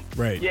Spygate,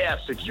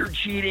 yes, if you're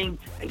cheating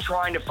and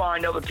trying to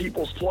find other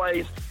people's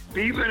plays,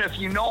 even if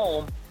you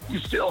know them, you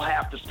still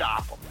have to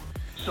stop them.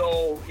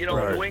 So,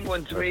 New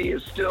England to me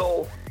is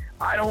still,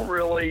 I don't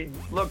really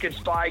look at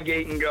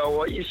Spygate and go,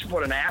 well, you should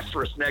put an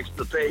asterisk next to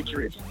the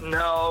Patriots.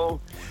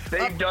 No,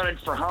 they've done it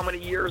for how many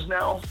years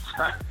now?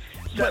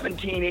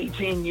 17,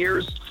 18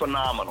 years.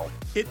 Phenomenal.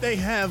 They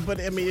have,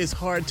 but I mean, it's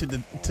hard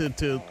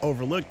to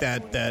overlook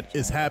that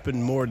it's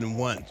happened more than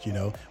once,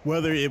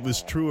 whether it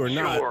was true or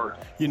not,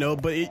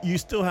 but you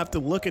still have to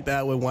look at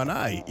that with one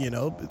eye,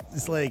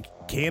 it's like,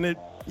 can it?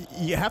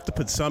 You have to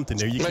put something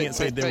there. You can't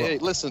say hey,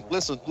 listen.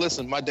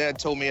 My dad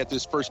told me at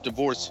this first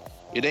divorce,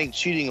 it ain't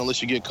cheating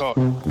unless you get caught.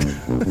 That's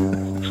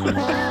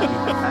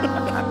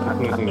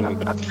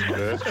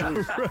true.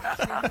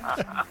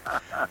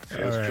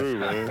 That's true,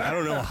 man. I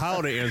don't know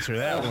how to answer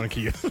that one,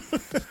 Q.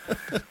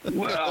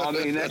 Well, I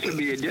mean, that could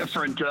be a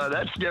different,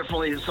 that's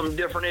definitely some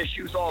different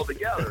issues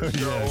altogether.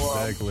 So,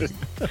 yeah, exactly.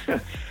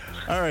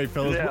 All right,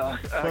 fellas. Yeah,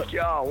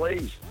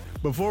 golly.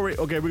 Before we're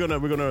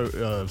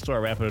gonna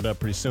start wrapping it up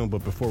pretty soon.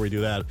 But before we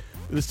do that,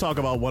 let's talk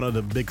about one of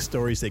the big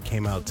stories that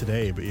came out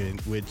today,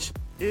 which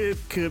it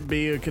could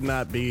be or could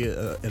not be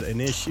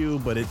an issue,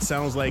 but it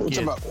sounds like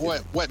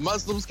what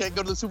Muslims can't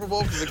go to the Super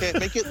Bowl because they can't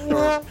make it.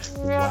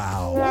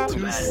 Wow,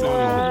 too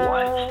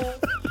soon.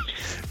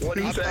 What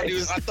did he say?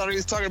 I thought he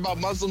was talking about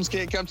Muslims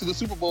can't come to the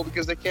Super Bowl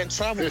because they can't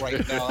travel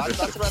right now.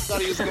 That's what I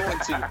thought he was going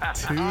to.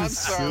 I'm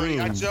sorry.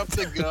 I jumped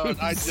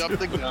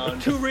the gun.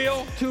 Too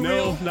real?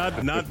 No,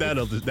 not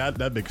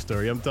that big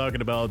story. I'm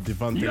talking about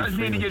Devontae You guys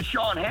Freeman. need to get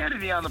Sean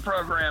Hannity on the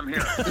program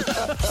here.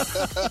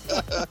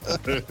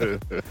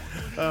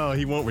 Oh,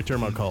 he won't return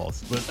my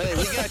calls. But hey,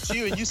 we got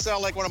you, and you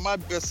sound like one of my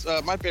best,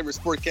 my favorite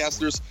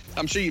sportcasters.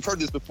 I'm sure you've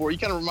heard this before. You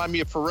kind of remind me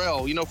of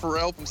Pharrell. You know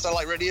Pharrell from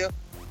Satellite Radio?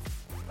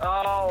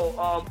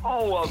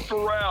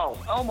 Pharrell.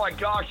 Oh my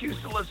gosh,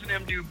 used to listen to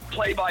him do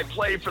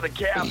play-by-play for the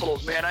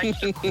Capitals, man. I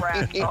used to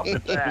crack up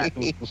at that.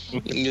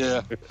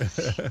 Yeah.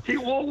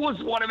 What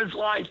was one of his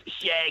lines?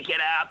 Shake it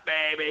up,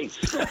 baby.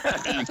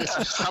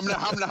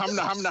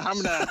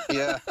 Humna.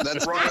 Yeah,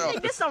 that's right. I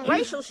think this some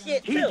racial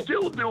shit, too. He's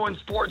still doing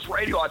sports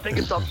radio. I think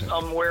it's up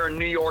somewhere in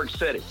New York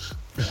City.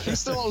 He's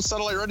still on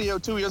satellite radio,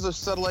 too. He has a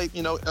satellite,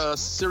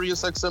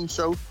 Sirius XM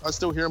show. I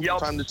still hear him from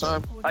time to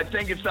time. I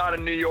think it's out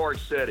in New York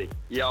City.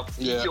 Yep.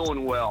 He's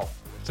doing well.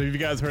 So have you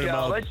guys heard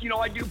about... I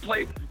do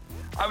play...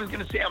 I was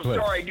going to say,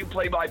 I do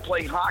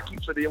play-by-play hockey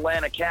for the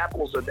Atlanta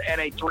Capitals at the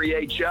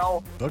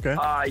NA3HL. Okay.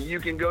 You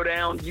can go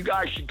down. You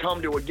guys should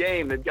come to a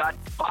game. They've got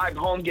 5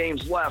 home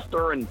games left.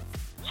 They're in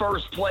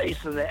first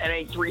place in the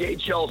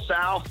NA3HL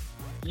South.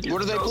 Where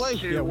do they play?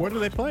 Where do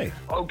they play?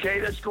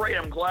 Okay, that's great.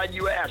 I'm glad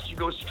you asked. You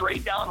go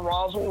straight down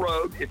Roswell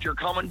Road. If you're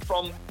coming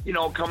from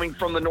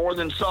the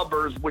northern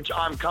suburbs, which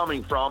I'm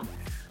coming from,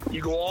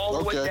 you go all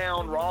the way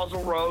down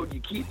Roswell Road.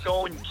 You keep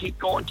going till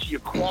you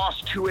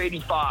cross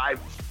 285.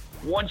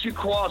 Once you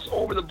cross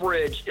over the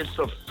bridge, it's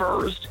the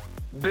first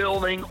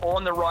building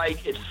on the right.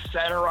 It's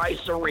Center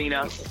Ice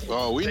Arena.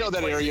 Oh, we know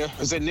that area.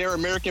 Is it near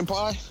American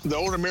Pie? The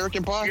old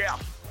American Pie? Yeah.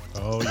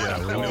 Oh, yeah,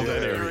 we know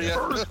that area.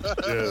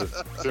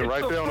 It's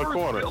right there on the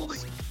corner.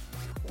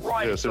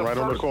 Right, it's right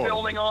on the corner.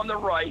 Building on the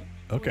right.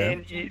 Okay.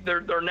 And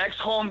their next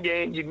home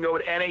game, you can go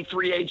to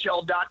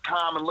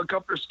na3hl.com and look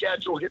up their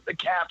schedule, hit the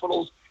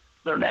Capitals.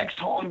 Their next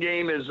home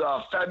game is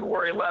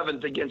February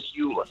 11th against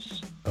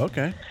Euless.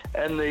 Okay.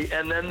 And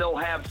then they'll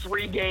have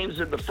 3 games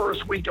in the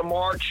first week of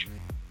March,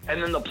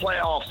 and then the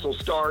playoffs will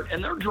start.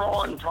 And they're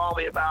drawing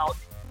probably about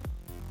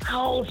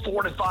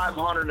 400 to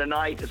 500 a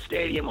night. The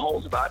stadium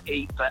holds about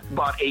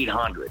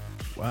 800.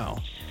 Wow.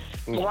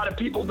 A lot of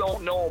people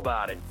don't know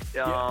about it.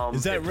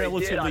 Is that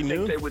relatively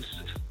new?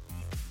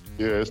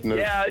 Yeah, it's new.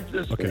 Yeah,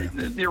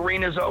 the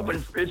arena's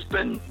open. It's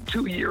been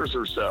 2 years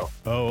or so.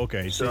 Oh,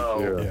 okay.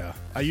 So yeah.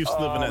 I used to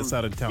live in that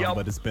side of town,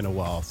 but it's been a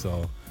while,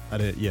 so I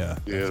didn't. Yeah.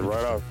 Yeah,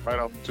 right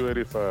off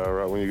 285.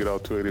 Right when you get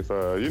off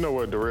 285. You know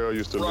where Darrell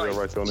used to live,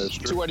 right there on that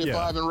street.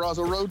 285 in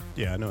Roswell Road.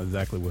 Yeah, I know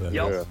exactly where that is.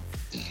 Yep.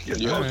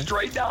 Just go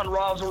straight down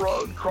Roswell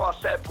Road,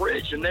 cross that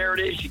bridge, and there it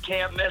is. You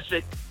can't miss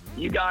it.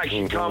 You guys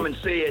should come and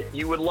see it.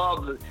 You would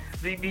love it.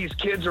 These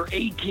kids are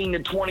 18 to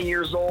 20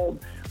 years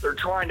old. They're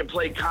trying to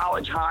play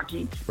college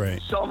hockey. Right.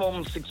 Some of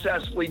them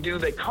successfully do.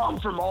 They come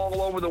from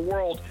all over the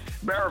world.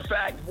 Matter of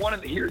fact,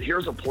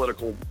 here's a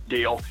political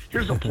deal.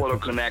 Here's a political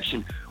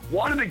connection.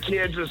 One of the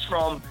kids is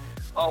from,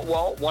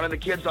 one of the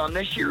kids on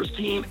this year's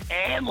team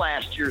and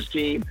last year's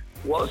team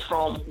was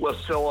from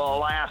Wasilla,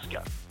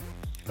 Alaska.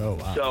 Oh,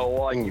 wow.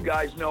 So you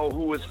guys know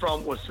who was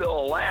from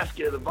Wasilla,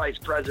 Alaska, the vice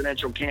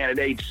presidential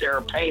candidate,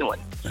 Sarah Palin.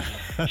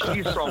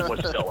 She's from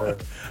Wasilla.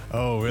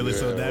 Oh, really?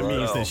 So that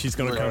means that she's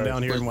going to come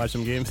down here and watch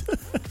some games?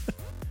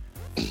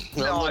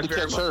 No, I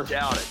very much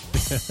doubt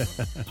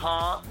it.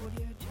 Huh?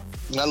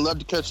 I'd love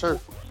to catch her.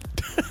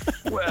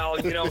 Well,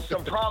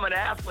 some prominent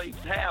athletes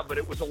have, but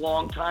it was a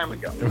long time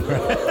ago.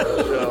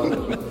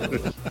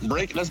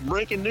 That's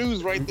breaking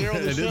news right there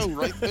on the show,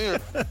 right there.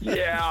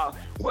 Yeah.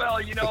 Well,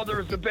 there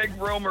was a big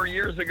rumor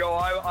years ago.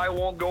 I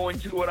won't go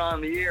into it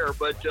on the air,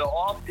 but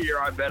off the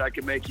air, I bet I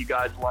could make you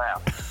guys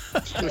laugh.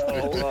 So,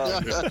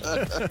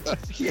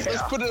 yeah.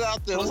 Let's put it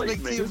out there.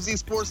 Let's make TMZ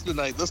Sports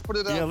tonight. Let's put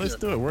it out there. Yeah, let's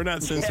do it. We're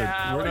not censored.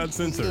 Yeah, we're not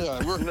censored.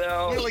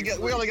 Yeah,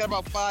 we only got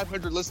about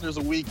 500 listeners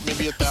a week,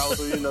 maybe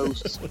 1,000,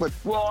 But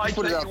well, I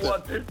put tell it you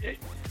out what,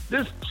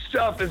 this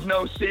stuff is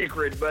no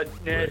secret, but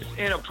it's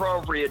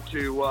inappropriate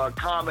to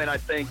comment, I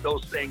think,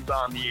 those things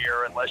on the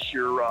air unless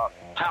you're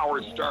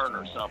Howard Stern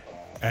or something.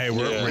 Hey,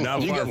 we're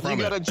not far from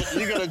it.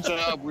 You got a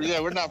job. Yeah,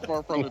 we're not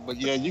far from it, but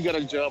yeah, you got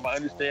a job. I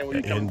understand where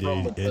you're coming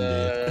from, but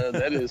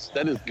that is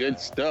good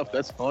stuff.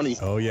 That's funny.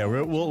 Oh yeah,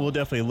 we'll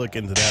definitely look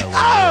into that.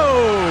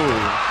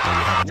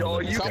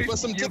 You caught me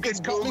some tickets.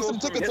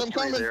 I'm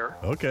coming. There.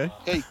 Okay.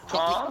 Hey,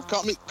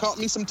 caught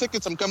me some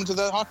tickets. I'm coming to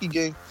that hockey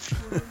game.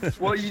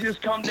 Well, you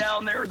just come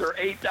down there. They're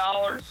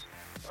 $8.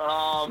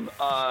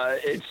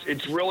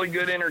 It's really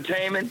good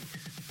entertainment.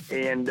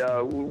 And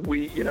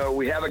we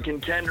have a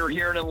contender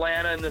here in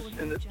Atlanta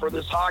for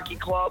this hockey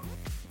club,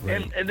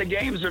 right. and the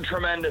game's a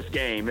tremendous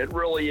game. It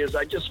really is.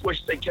 I just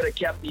wish they could have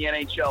kept the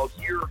NHL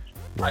here.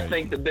 Right. I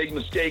think the big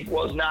mistake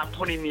was not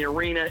putting the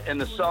arena in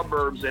the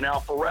suburbs in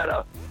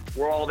Alpharetta,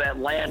 where all that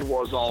land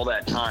was all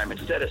that time,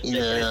 instead of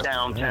sticking it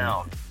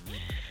downtown.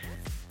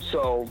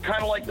 So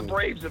kind of like the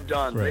Braves have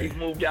done. Right. They've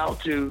moved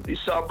out to the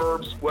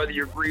suburbs, whether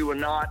you agree or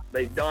not.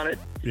 They've done it.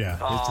 Yeah,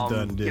 it's a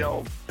done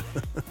deal.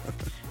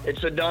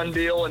 It's a done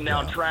deal, and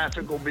now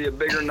traffic will be a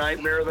bigger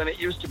nightmare than it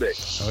used to be.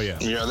 Oh, yeah.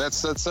 Yeah,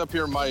 that's up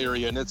here in my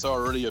area, and it's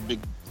already a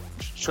big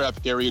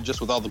traffic area just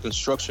with all the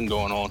construction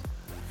going on.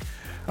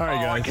 All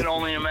right, guys. I can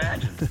only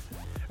imagine.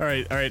 All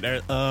right.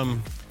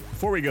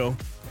 Before we go,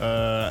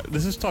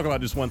 let's just talk about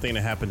just one thing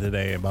that happened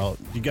today.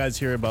 You guys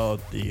hear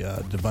about the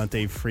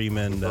Devontae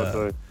Freeman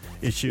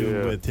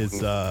issue with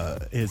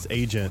his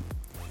agent?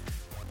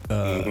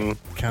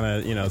 Kind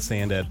of,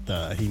 saying that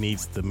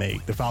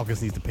the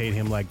Falcons needs to pay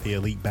him like the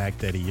elite back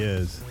that he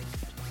is.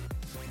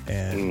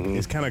 And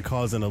it's kind of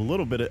causing a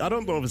little bit I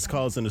don't know if it's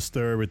causing a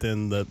stir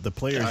within the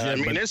players yet. I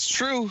mean, it's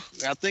true.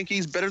 I think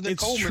he's better than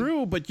Coleman. It's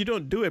true, but you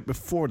don't do it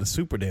before the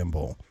Super Damn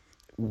Bowl.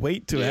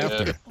 Wait till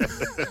after.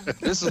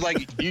 This is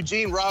like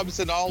Eugene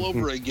Robinson all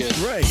over again.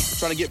 Right.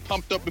 Trying to get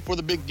pumped up before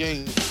the big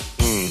game.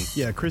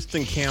 Yeah,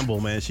 Kristen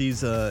Campbell, man.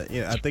 She's,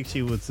 I think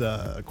she was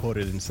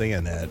quoted in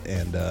saying that,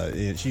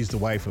 and she's the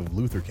wife of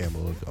Luther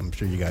Campbell. I'm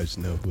sure you guys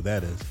know who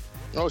that is.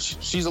 Oh,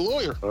 she's a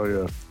lawyer. Oh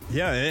yeah.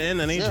 Yeah,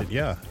 and an agent.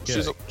 Yeah.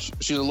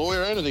 She's a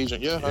lawyer and an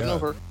agent. Yeah, I know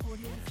her.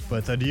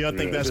 But do you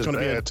think that's going to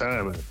be bad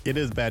timing? It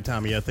is bad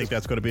timing. I think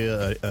that's going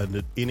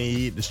to be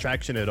any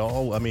distraction at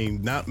all. I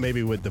mean, not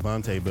maybe with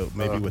Devontae, but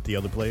maybe with the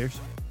other players.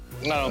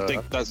 I don't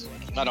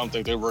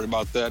think they're worried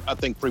about that. I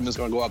think Freeman's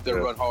going to go out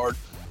there, run hard,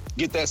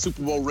 get that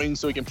Super Bowl ring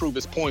so he can prove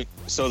his point.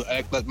 So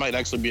that might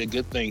actually be a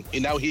good thing.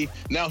 And now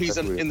he's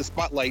in the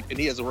spotlight and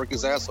he has to work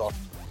his ass off.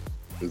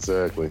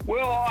 Exactly.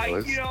 Well,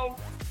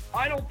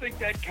 I don't think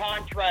that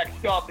contract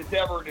stuff is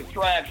ever a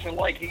distraction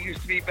like it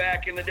used to be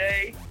back in the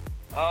day.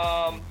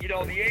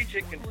 The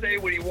agent can say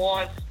what he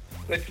wants,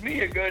 but to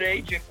me, a good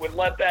agent would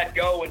let that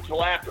go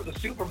until after the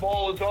Super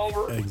Bowl is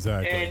over.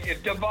 Exactly. And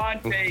if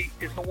Devontae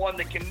is the one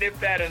that can nip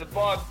that in the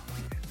bud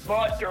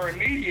during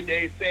media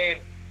days,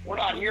 saying, we're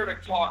not here to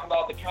talk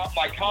about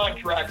my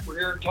contract, we're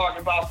here to talk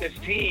about this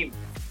team.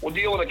 We'll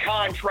deal with the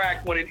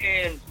contract when it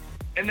ends.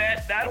 And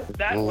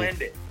that'll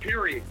end it,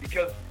 period,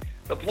 because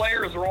the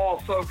players are all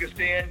focused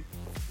in.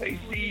 They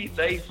see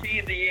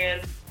the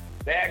end.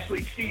 They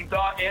actually see the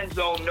end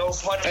zone, no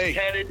pun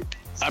intended.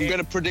 I'm going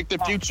to predict the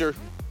future.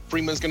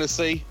 Freeman's going to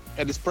say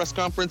at his press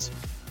conference,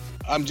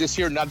 I'm just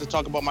here not to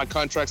talk about my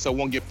contract so I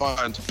won't get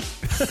fined.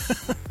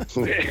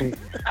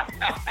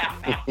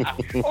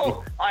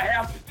 Oh, I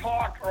have to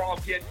talk or I'll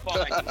get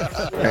fined.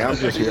 Hey, I'm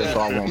just here so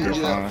I won't get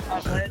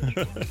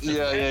fined.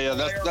 Yeah.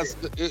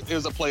 It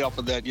was a play off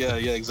of that. Yeah,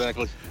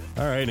 exactly.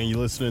 All right, and you're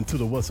listening to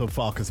the What's Up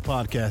Falcons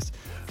podcast.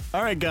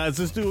 All right, guys,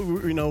 let's do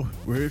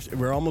it.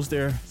 We're almost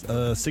there.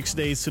 6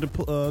 days to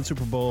the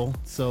Super Bowl.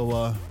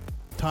 So,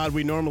 Todd,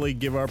 we normally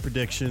give our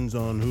predictions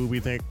on who we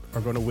think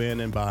are going to win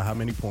and by how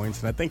many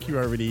points. And I think you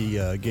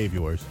already gave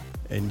yours.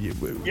 And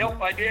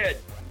Yep, I did.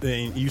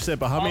 And you said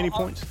by how many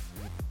points?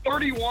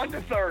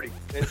 31-30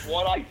 is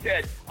what I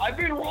said. I've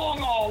been wrong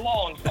all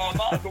along, so I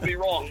might as well be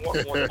wrong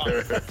one more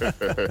time.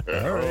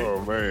 All right.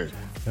 Oh, man.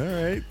 All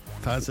right.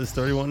 Todd says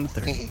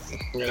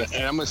 31-30.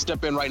 And I'm going to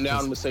step in right now.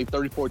 I'm going to say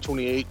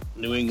 34-28,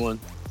 New England.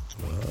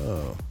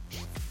 Oh.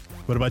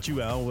 What about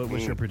you, Al?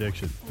 What's your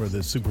prediction for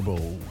the Super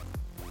Bowl?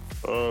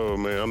 Oh,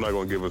 man, I'm not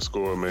going to give a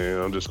score, man.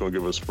 I'm just going to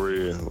give a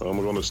spread.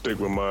 I'm going to stick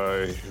with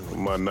my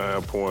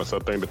 9 points. I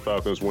think the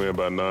Falcons win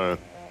by 9.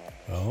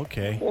 Oh,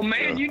 okay. Well,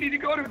 man, you need to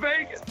go to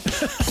Vegas.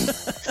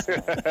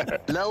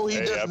 No, he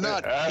does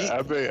not.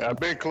 I've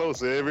been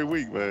closer every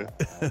week, man.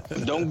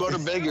 Don't go to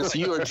Vegas.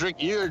 You're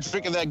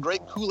drinking that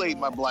great Kool-Aid,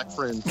 my black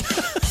friend.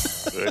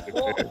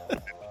 Well,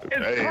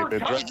 Hey, been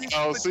drinking it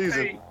all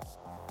season.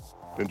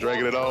 Been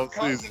drinking it all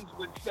season. Cousins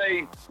would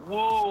say,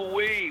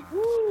 woo-wee,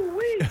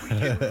 woo-wee.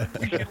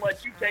 We should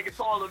let you take us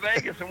all to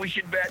Vegas, and we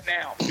should bet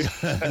now.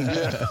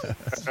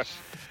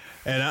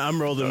 And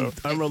I'm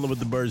rolling with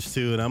the Birds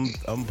too, and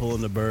I'm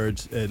pulling the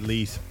Birds at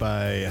least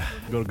by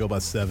I'm gonna go by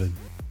 7.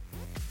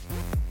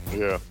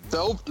 Yeah.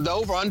 The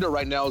over-under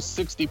right now is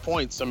 60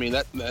 points. I mean,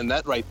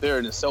 that right there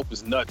in itself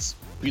is nuts.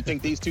 You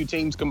think these two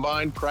teams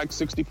combined crack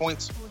 60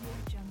 points?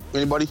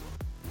 Anybody?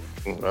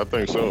 I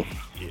think so.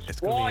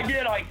 Well,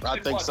 again, I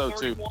think so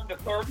too.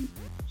 31-30.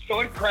 So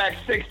it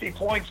cracked 60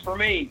 points for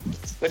me.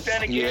 But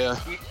then again,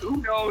 who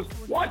knows?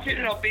 Watch it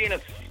end up being a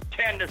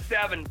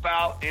 10-7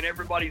 bout, and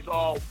everybody's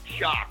all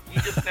shocked.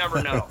 You just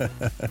never know.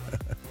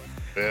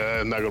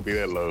 Yeah, it's not gonna be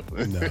that low.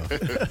 No.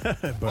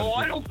 Well,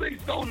 I don't think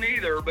so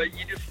neither, but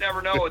you just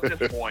never know at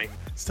this point.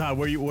 Todd,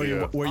 where you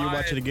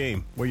watching the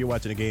game? Where you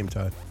watching the game,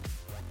 Todd?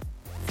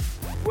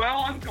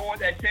 Well,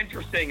 that's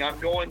interesting. I'm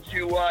going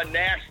to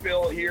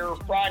Nashville here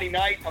Friday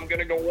night. I'm going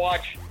to go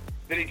watch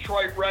the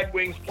Detroit Red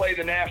Wings play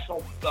the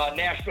Nashville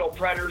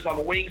Predators. I'm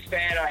a Wings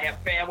fan. I have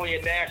family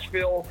in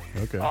Nashville.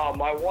 Okay.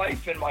 My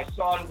wife and my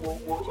son,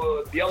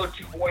 the other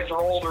two boys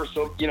are older,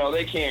 so,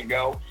 they can't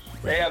go.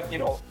 They have,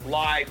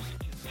 lives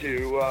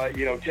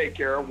to, take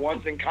care of.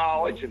 One's in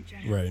college, and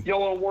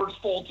Dylan works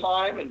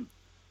full-time, and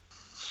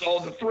so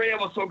the three of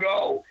us will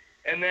go.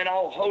 And then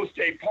I'll host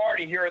a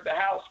party here at the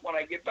house when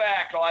I get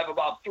back. I'll have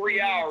about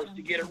 3 hours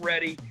to get it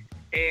ready,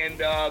 and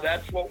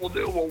that's what we'll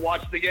do. We'll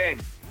watch the game.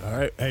 All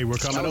right. Hey, we're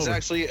coming over.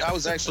 I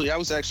was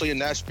actually in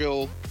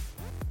Nashville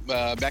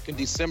back in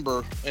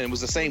December, and it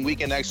was the same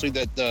weekend actually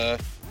that the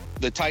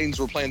Titans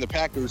were playing the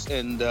Packers,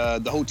 and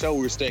the hotel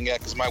we were staying at,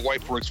 because my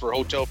wife works for a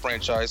hotel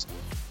franchise,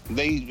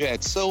 they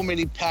had so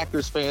many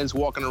Packers fans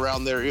walking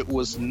around there. It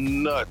was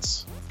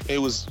nuts. It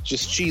was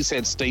just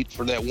cheesehead state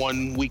for that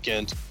one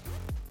weekend.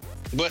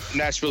 But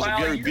Nashville's a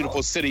very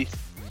beautiful city.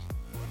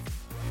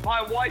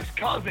 My wife's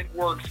cousin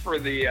works for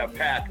the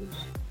Packers.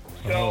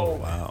 So,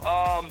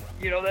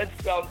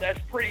 that's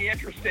pretty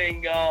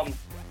interesting.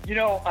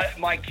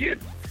 My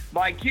kids,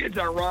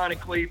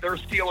 ironically, they're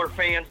Steeler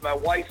fans. My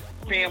wife's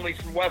family's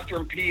from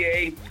Western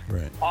PA.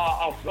 Right.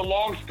 A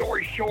long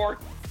story short,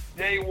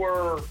 they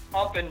were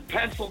up in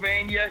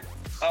Pennsylvania.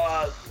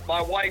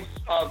 My wife's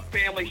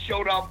family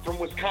showed up from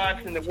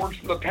Wisconsin that works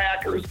for the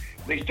Packers.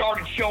 They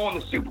started showing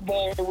the Super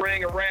Bowl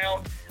ring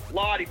around.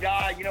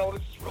 La-di-da,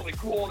 this is really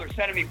cool. They're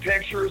sending me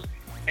pictures.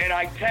 And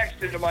I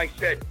texted them. I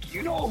said, do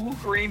you know who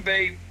Green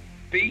Bay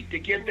beat to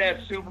get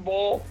that Super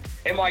Bowl?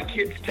 And my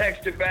kids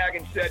texted back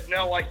and said,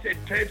 no. I said,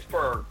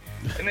 Pittsburgh.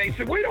 And they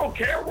said, we don't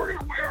care. We're going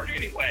to wear it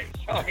anyway.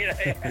 So, it's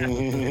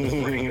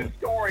a pretty good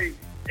story.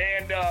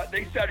 And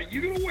they said, are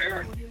you going to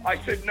wear it? I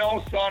said,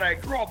 no, son. I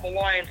grew up a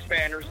Lions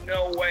fan. There's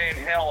no way in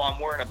hell I'm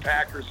wearing a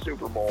Packers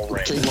Super Bowl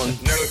ring.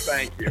 No,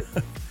 thank you.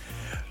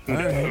 All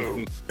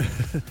right.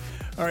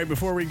 All right.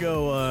 Before we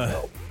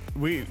go,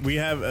 we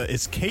have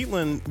it's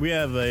Caitlin. We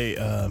have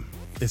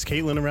is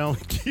Caitlin around?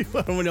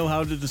 I don't know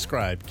how to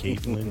describe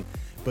Caitlin,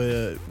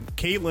 but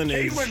Caitlin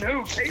is. Caitlin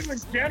who?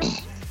 Caitlin Jenner.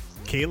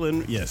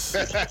 Caitlin, yes.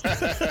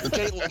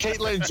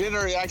 Caitlin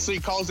Jenner actually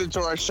calls into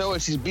our show,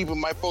 and she's beeping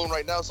my phone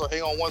right now. So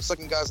hang on 1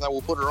 second, guys, and I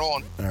will put her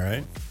on. All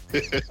right.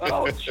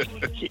 Oh,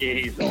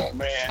 jeez, oh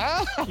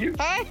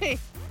man.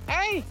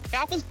 Hey,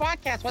 Falcons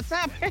podcast, what's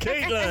up?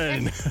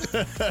 Caitlin.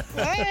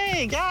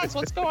 Hey, guys,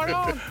 what's going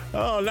on?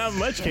 Oh, not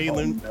much,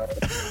 Caitlin.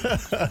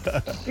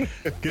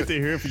 Good to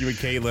hear from you,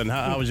 Caitlin.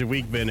 How was your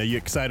week been? Are you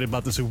excited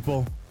about the Super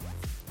Bowl?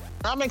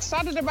 I'm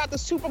excited about the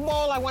Super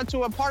Bowl. I went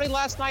to a party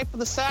last night for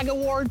the SAG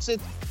Awards.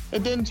 It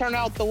didn't turn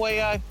out the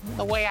way I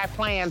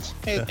planned.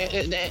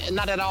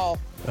 Not at all.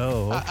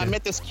 Oh, okay. I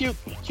met this cute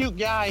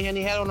guy, and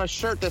he had on a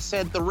shirt that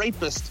said "The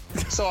Rapist."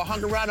 So I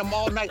hung around him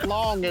all night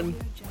long, and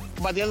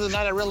by the end of the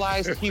night, I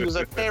realized he was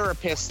a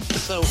therapist.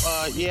 So,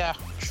 yeah.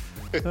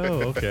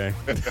 Oh, okay.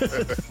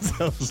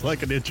 Sounds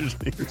like an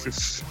interesting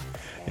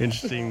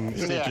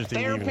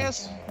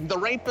therapist, the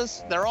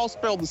rapist, they're all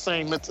spelled the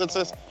same.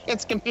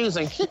 It's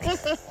confusing.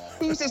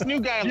 Who's this new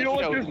guy on the show?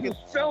 You know what this is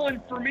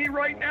spelling for me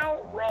right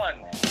now?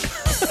 Run.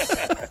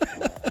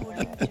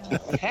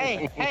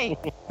 Hey,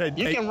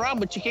 you can run,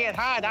 but you can't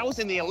hide. I was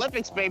in the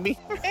Olympics, baby.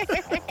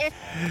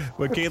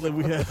 Well, Caitlin,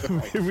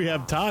 we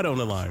have Todd on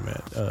the line,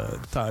 man.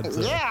 Todd.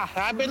 Yeah,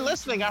 I've been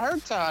listening. I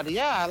heard Todd.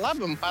 Yeah, I love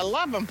him.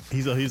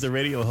 He's a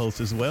radio host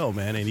as well,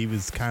 man, and he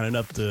was kind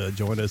enough to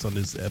join us on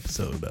this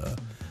episode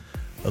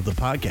of the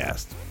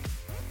podcast.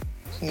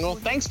 Well,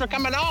 thanks for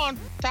coming on,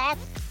 Todd.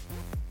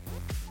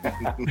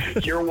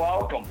 You're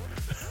welcome.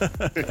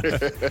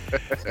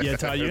 Yeah,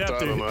 Todd, you have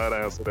Todd to. don't know how to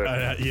answer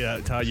that. Yeah,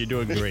 Todd, you're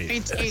doing great.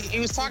 He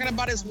was talking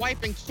about his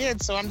wife and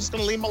kids, so I'm just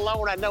going to leave him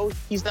alone. I know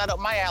he's not up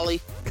my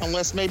alley,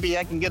 unless maybe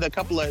I can get a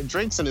couple of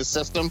drinks in his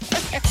system.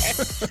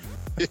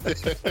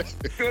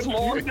 Good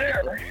Lord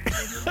there.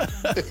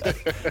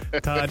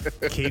 Todd,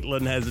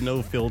 Caitlin has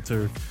no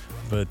filter,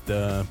 but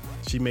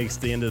she makes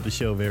the end of the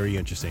show very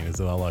interesting.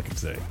 That's all I can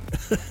say.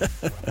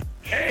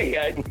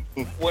 Hey,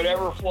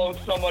 whatever floats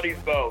somebody's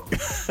boat.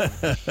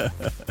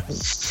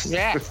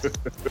 Yeah.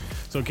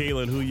 So,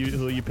 Caitlin,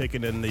 who are you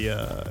picking in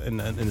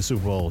the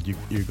Super Bowl?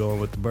 You're going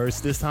with the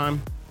Birds this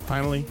time,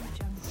 finally?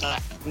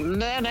 No.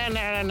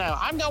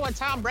 I'm going with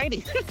Tom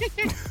Brady.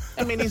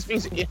 I mean,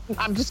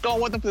 I'm just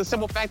going with him for the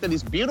simple fact that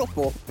he's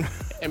beautiful,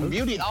 and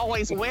beauty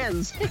always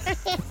wins.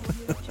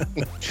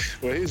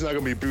 Well, he's not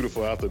going to be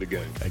beautiful after the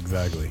game.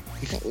 Exactly.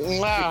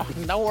 No,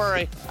 don't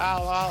worry.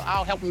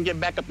 I'll help him get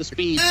back up to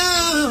speed.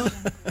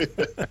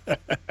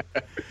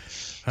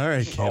 All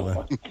right, Caitlin.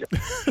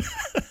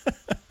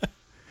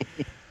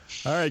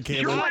 All right,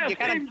 Caitlin. Your last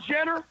name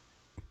Jenner?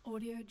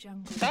 Audio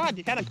Jungle. Todd,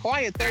 you're kind of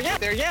quiet there.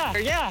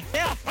 Yeah.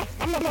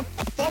 I'm a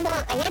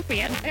former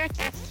Olympian.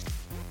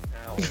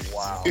 Oh,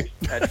 wow.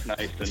 That's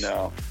nice to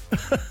know.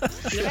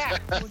 Yeah.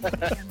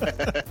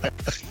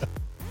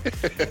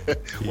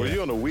 Were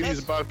you on a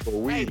Wheaties box or a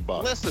weed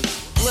box? Listen.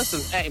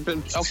 Hey,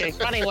 okay,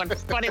 funny one,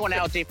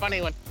 LG,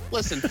 funny one.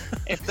 Listen,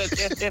 if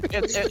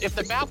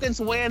the Falcons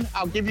win,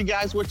 I'll give you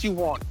guys what you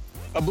want.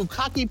 A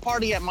bukkake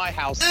party at my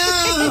house.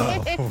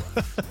 Oh.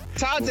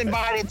 Todd's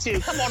invited too.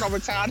 Come on over,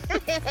 Todd.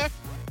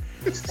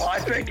 Well, I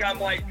think I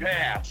might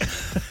pass.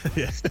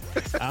 Yes,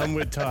 I'm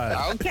with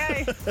Todd.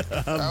 Okay.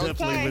 I'm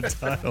definitely with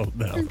Todd on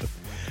that one.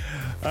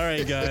 All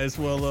right, guys.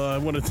 Well, I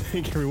want to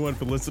thank everyone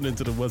for listening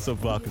to the What's Up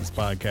Falcons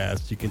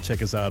podcast. You can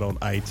check us out on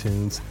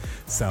iTunes,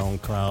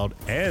 SoundCloud,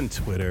 and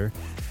Twitter,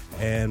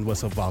 and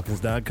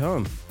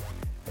whatsupfalcons.com.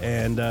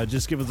 And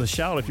just give us a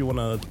shout if you want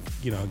to,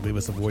 leave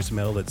us a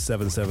voicemail at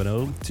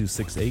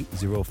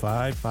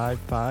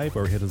 770-268-0555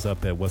 or hit us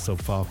up at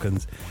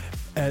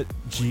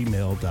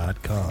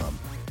whatsupfalcons@gmail.com.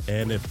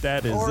 And if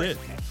that is it,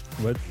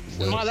 what?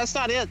 No, that's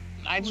not it.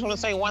 I just want to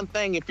say one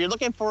thing. If you're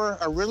looking for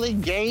a really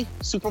gay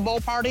Super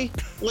Bowl party,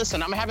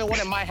 listen, I'm having one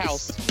at my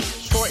house.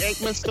 Troy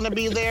Aikman's going to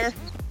be there.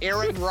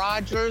 Aaron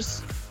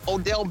Rodgers,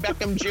 Odell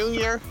Beckham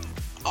Jr.,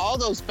 all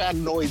those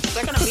bagnoids,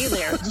 they're going to be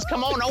there. Just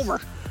come on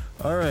over.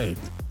 All right.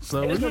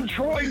 So Isn't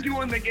Troy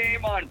doing the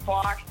game on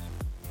Fox?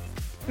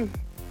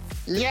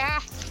 Yeah.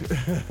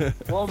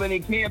 Well, then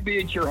he can't be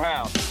at your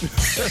house.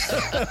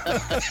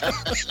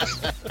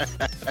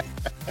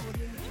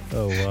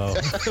 Oh, wow.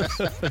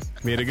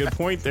 Made a good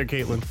point there,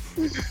 Caitlin.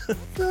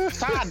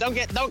 Todd, don't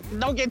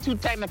get too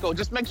technical.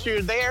 Just make sure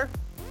you're there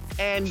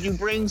and you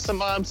bring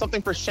some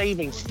something for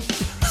shaving.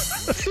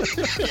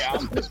 Yeah.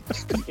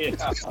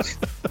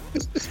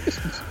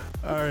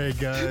 All right,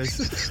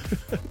 guys.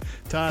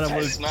 Todd,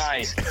 That's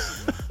nice.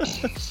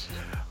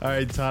 All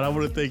right, Todd, I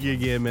want to thank you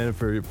again, man,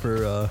 for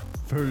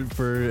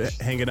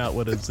hanging out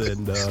with us,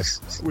 and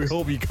we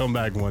hope you come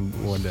back one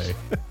day.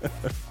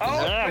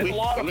 Oh, it's been a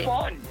lot of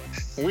fun.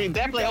 We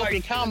definitely hope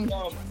you come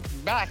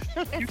back.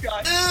 You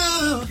guys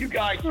should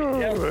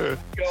definitely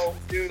go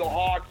do the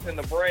Hawks and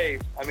the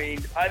Braves. I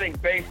mean, I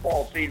think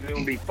baseball season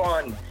will be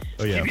fun.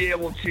 Oh, yeah. To be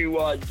able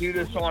to do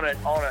this on a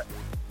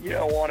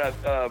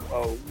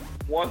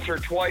once or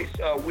twice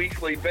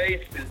weekly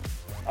basis.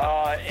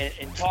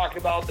 And talk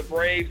about the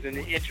Braves and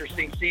the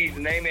interesting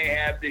season they may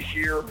have this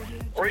year,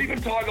 or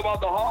even talk about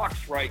the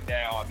Hawks right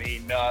now. I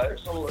mean,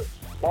 there's a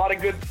lot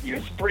of good,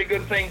 some pretty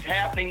good things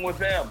happening with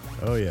them.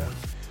 Oh, yeah.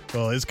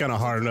 Well, it's kind of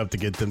hard enough to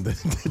get them to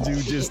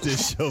do just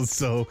this show,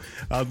 so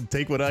I'll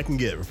take what I can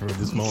get for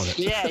this moment.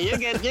 Yeah, you're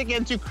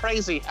getting too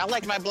crazy. I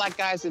like my black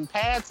guys in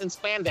pads and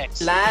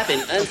spandex. Live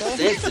and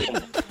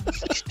uncensored.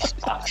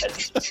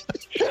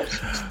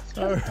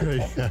 All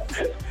right.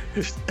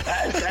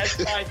 That's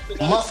nice to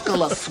know.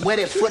 Muscular,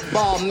 sweaty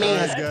football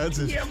man. That's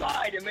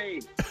TMI to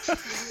me.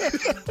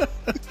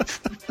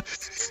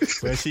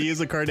 Well, she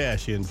is a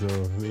Kardashian, so,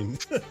 I mean.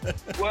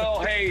 Well,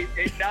 hey,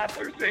 not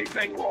there's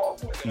anything wrong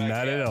with it.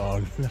 Not at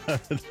all.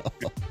 Not at all.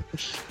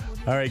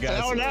 All right,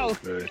 guys. Oh, no.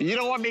 You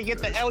don't want me to get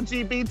the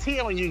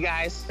LGBT on you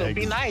guys, so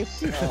be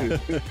nice.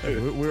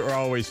 We're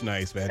always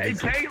nice, man. Hey,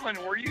 Caitlin,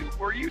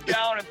 were you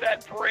down at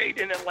that parade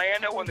in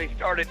Atlanta when they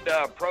started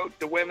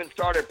the women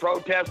started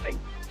protesting?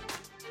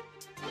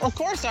 Of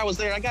course I was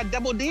there. I got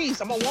double D's.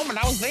 I'm a woman.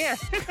 I was there.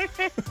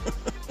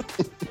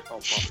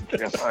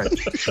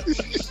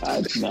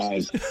 That's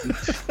nice.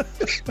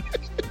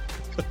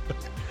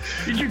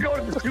 Did you go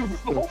to the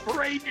Super Bowl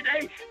parade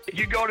today? Did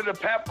you go to the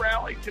pep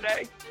rally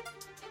today?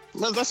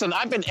 Listen,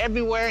 I've been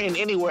everywhere and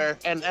anywhere,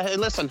 and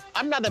listen,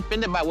 I'm not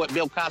offended by what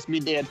Bill Cosby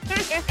did.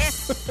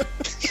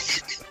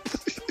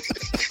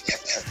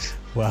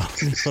 Wow.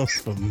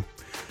 From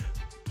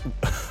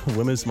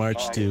Women's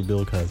March to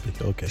Bill Cosby.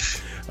 Okay.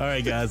 All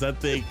right, guys. I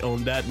think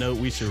on that note,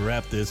 we should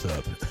wrap this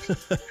up.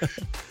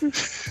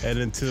 And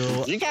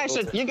until you guys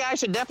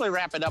should definitely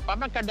wrap it up.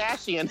 I'm a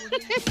Kardashian.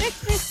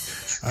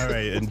 All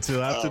right.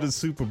 Until after the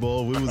Super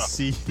Bowl, we will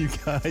see you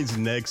guys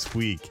next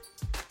week.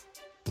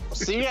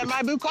 See you at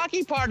my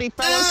bukkake party,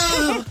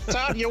 fellas.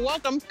 Todd, you're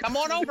welcome. Come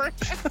on over.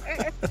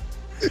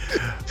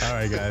 All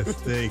right, guys.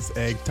 Thanks.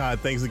 Hey, Todd,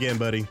 thanks again,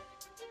 buddy.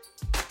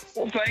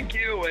 Well, thank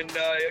you, and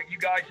you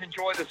guys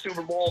enjoy the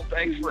Super Bowl.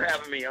 Thanks for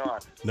having me on.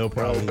 No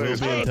problem. We'll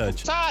be in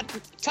touch.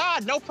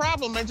 Todd, no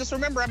problem. And just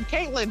remember, I'm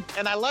Caitlin,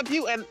 and I love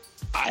you, and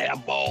I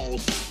have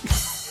balls.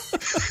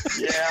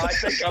 Yeah, I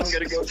think I'm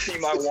going to go see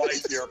my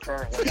wife here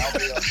currently. I'll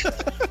be up there.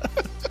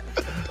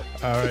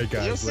 All right,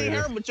 guys. You'll see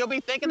her, but you'll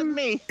be thinking of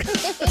me.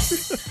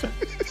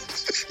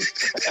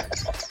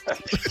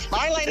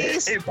 Bye,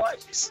 ladies. If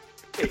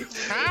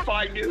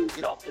I knew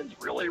something's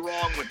really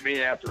wrong with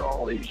me after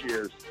all these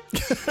years.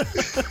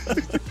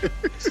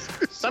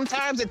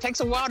 Sometimes it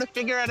takes a while to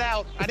figure it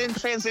out. I didn't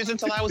transition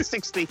until I was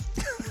 60.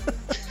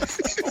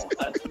 Oh,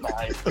 that's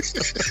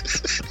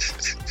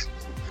nice.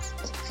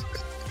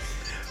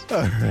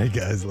 All right,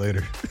 guys.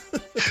 Later.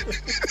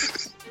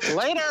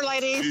 Later,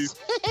 ladies.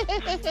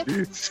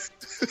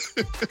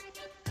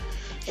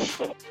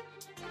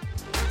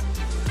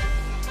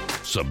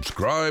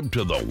 Subscribe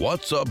to the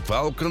What's Up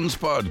Falcons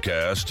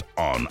podcast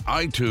on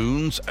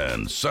iTunes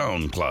and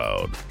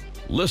SoundCloud.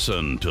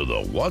 Listen to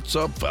the What's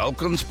Up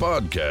Falcons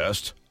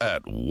podcast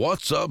at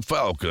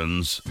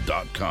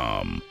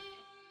whatsupfalcons.com.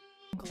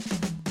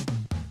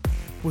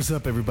 What's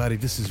up, everybody?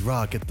 This is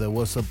Rock at the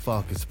What's Up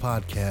Falcons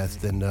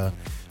podcast, and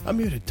I'm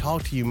here to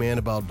talk to you, man,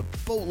 about the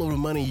boatload of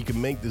money you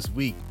can make this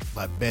week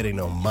by betting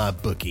on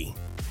MyBookie.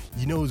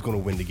 You know who's going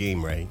to win the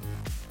game, right?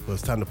 Well,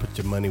 it's time to put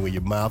your money where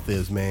your mouth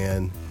is,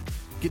 man.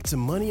 Get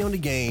some money on the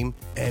game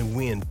and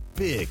win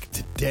big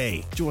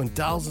today. Join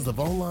thousands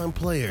of online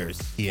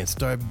players and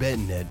start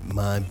betting at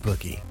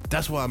MyBookie.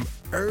 That's why I'm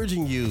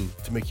urging you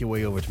to make your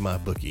way over to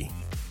MyBookie.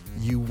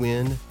 You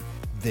win,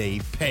 they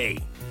pay.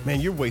 Man,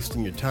 you're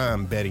wasting your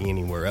time betting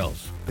anywhere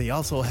else. They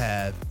also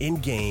have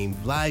in-game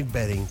live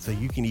betting, so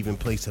you can even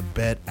place a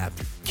bet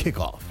after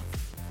kickoff.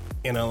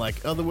 And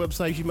unlike other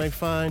websites you might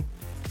find,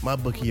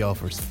 MyBookie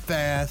offers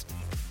fast,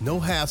 no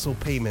hassle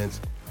payments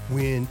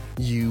when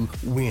you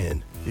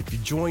win. If you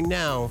join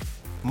now,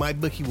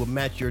 MyBookie will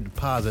match your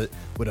deposit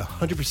with a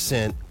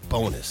 100%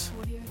 bonus.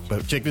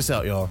 But check this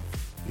out, y'all.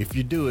 If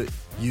you do it,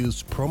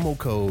 use promo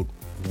code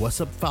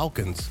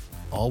WhatsUpFalcons,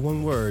 all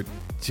one word,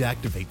 to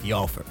activate the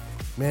offer.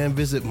 Man,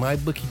 visit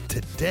MyBookie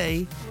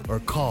today or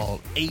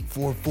call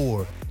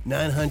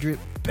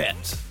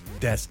 844-900-BETS.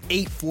 That's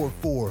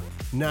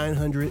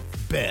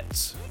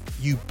 844-900-BETS.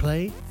 You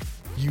play,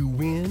 you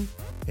win,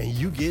 and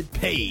you get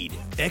paid.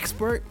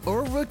 Expert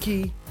or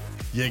rookie,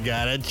 you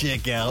gotta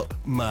check out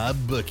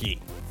MyBookie.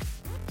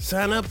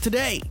 Sign up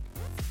today.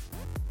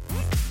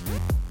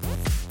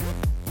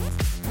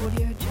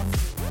 Audio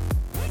Jungle.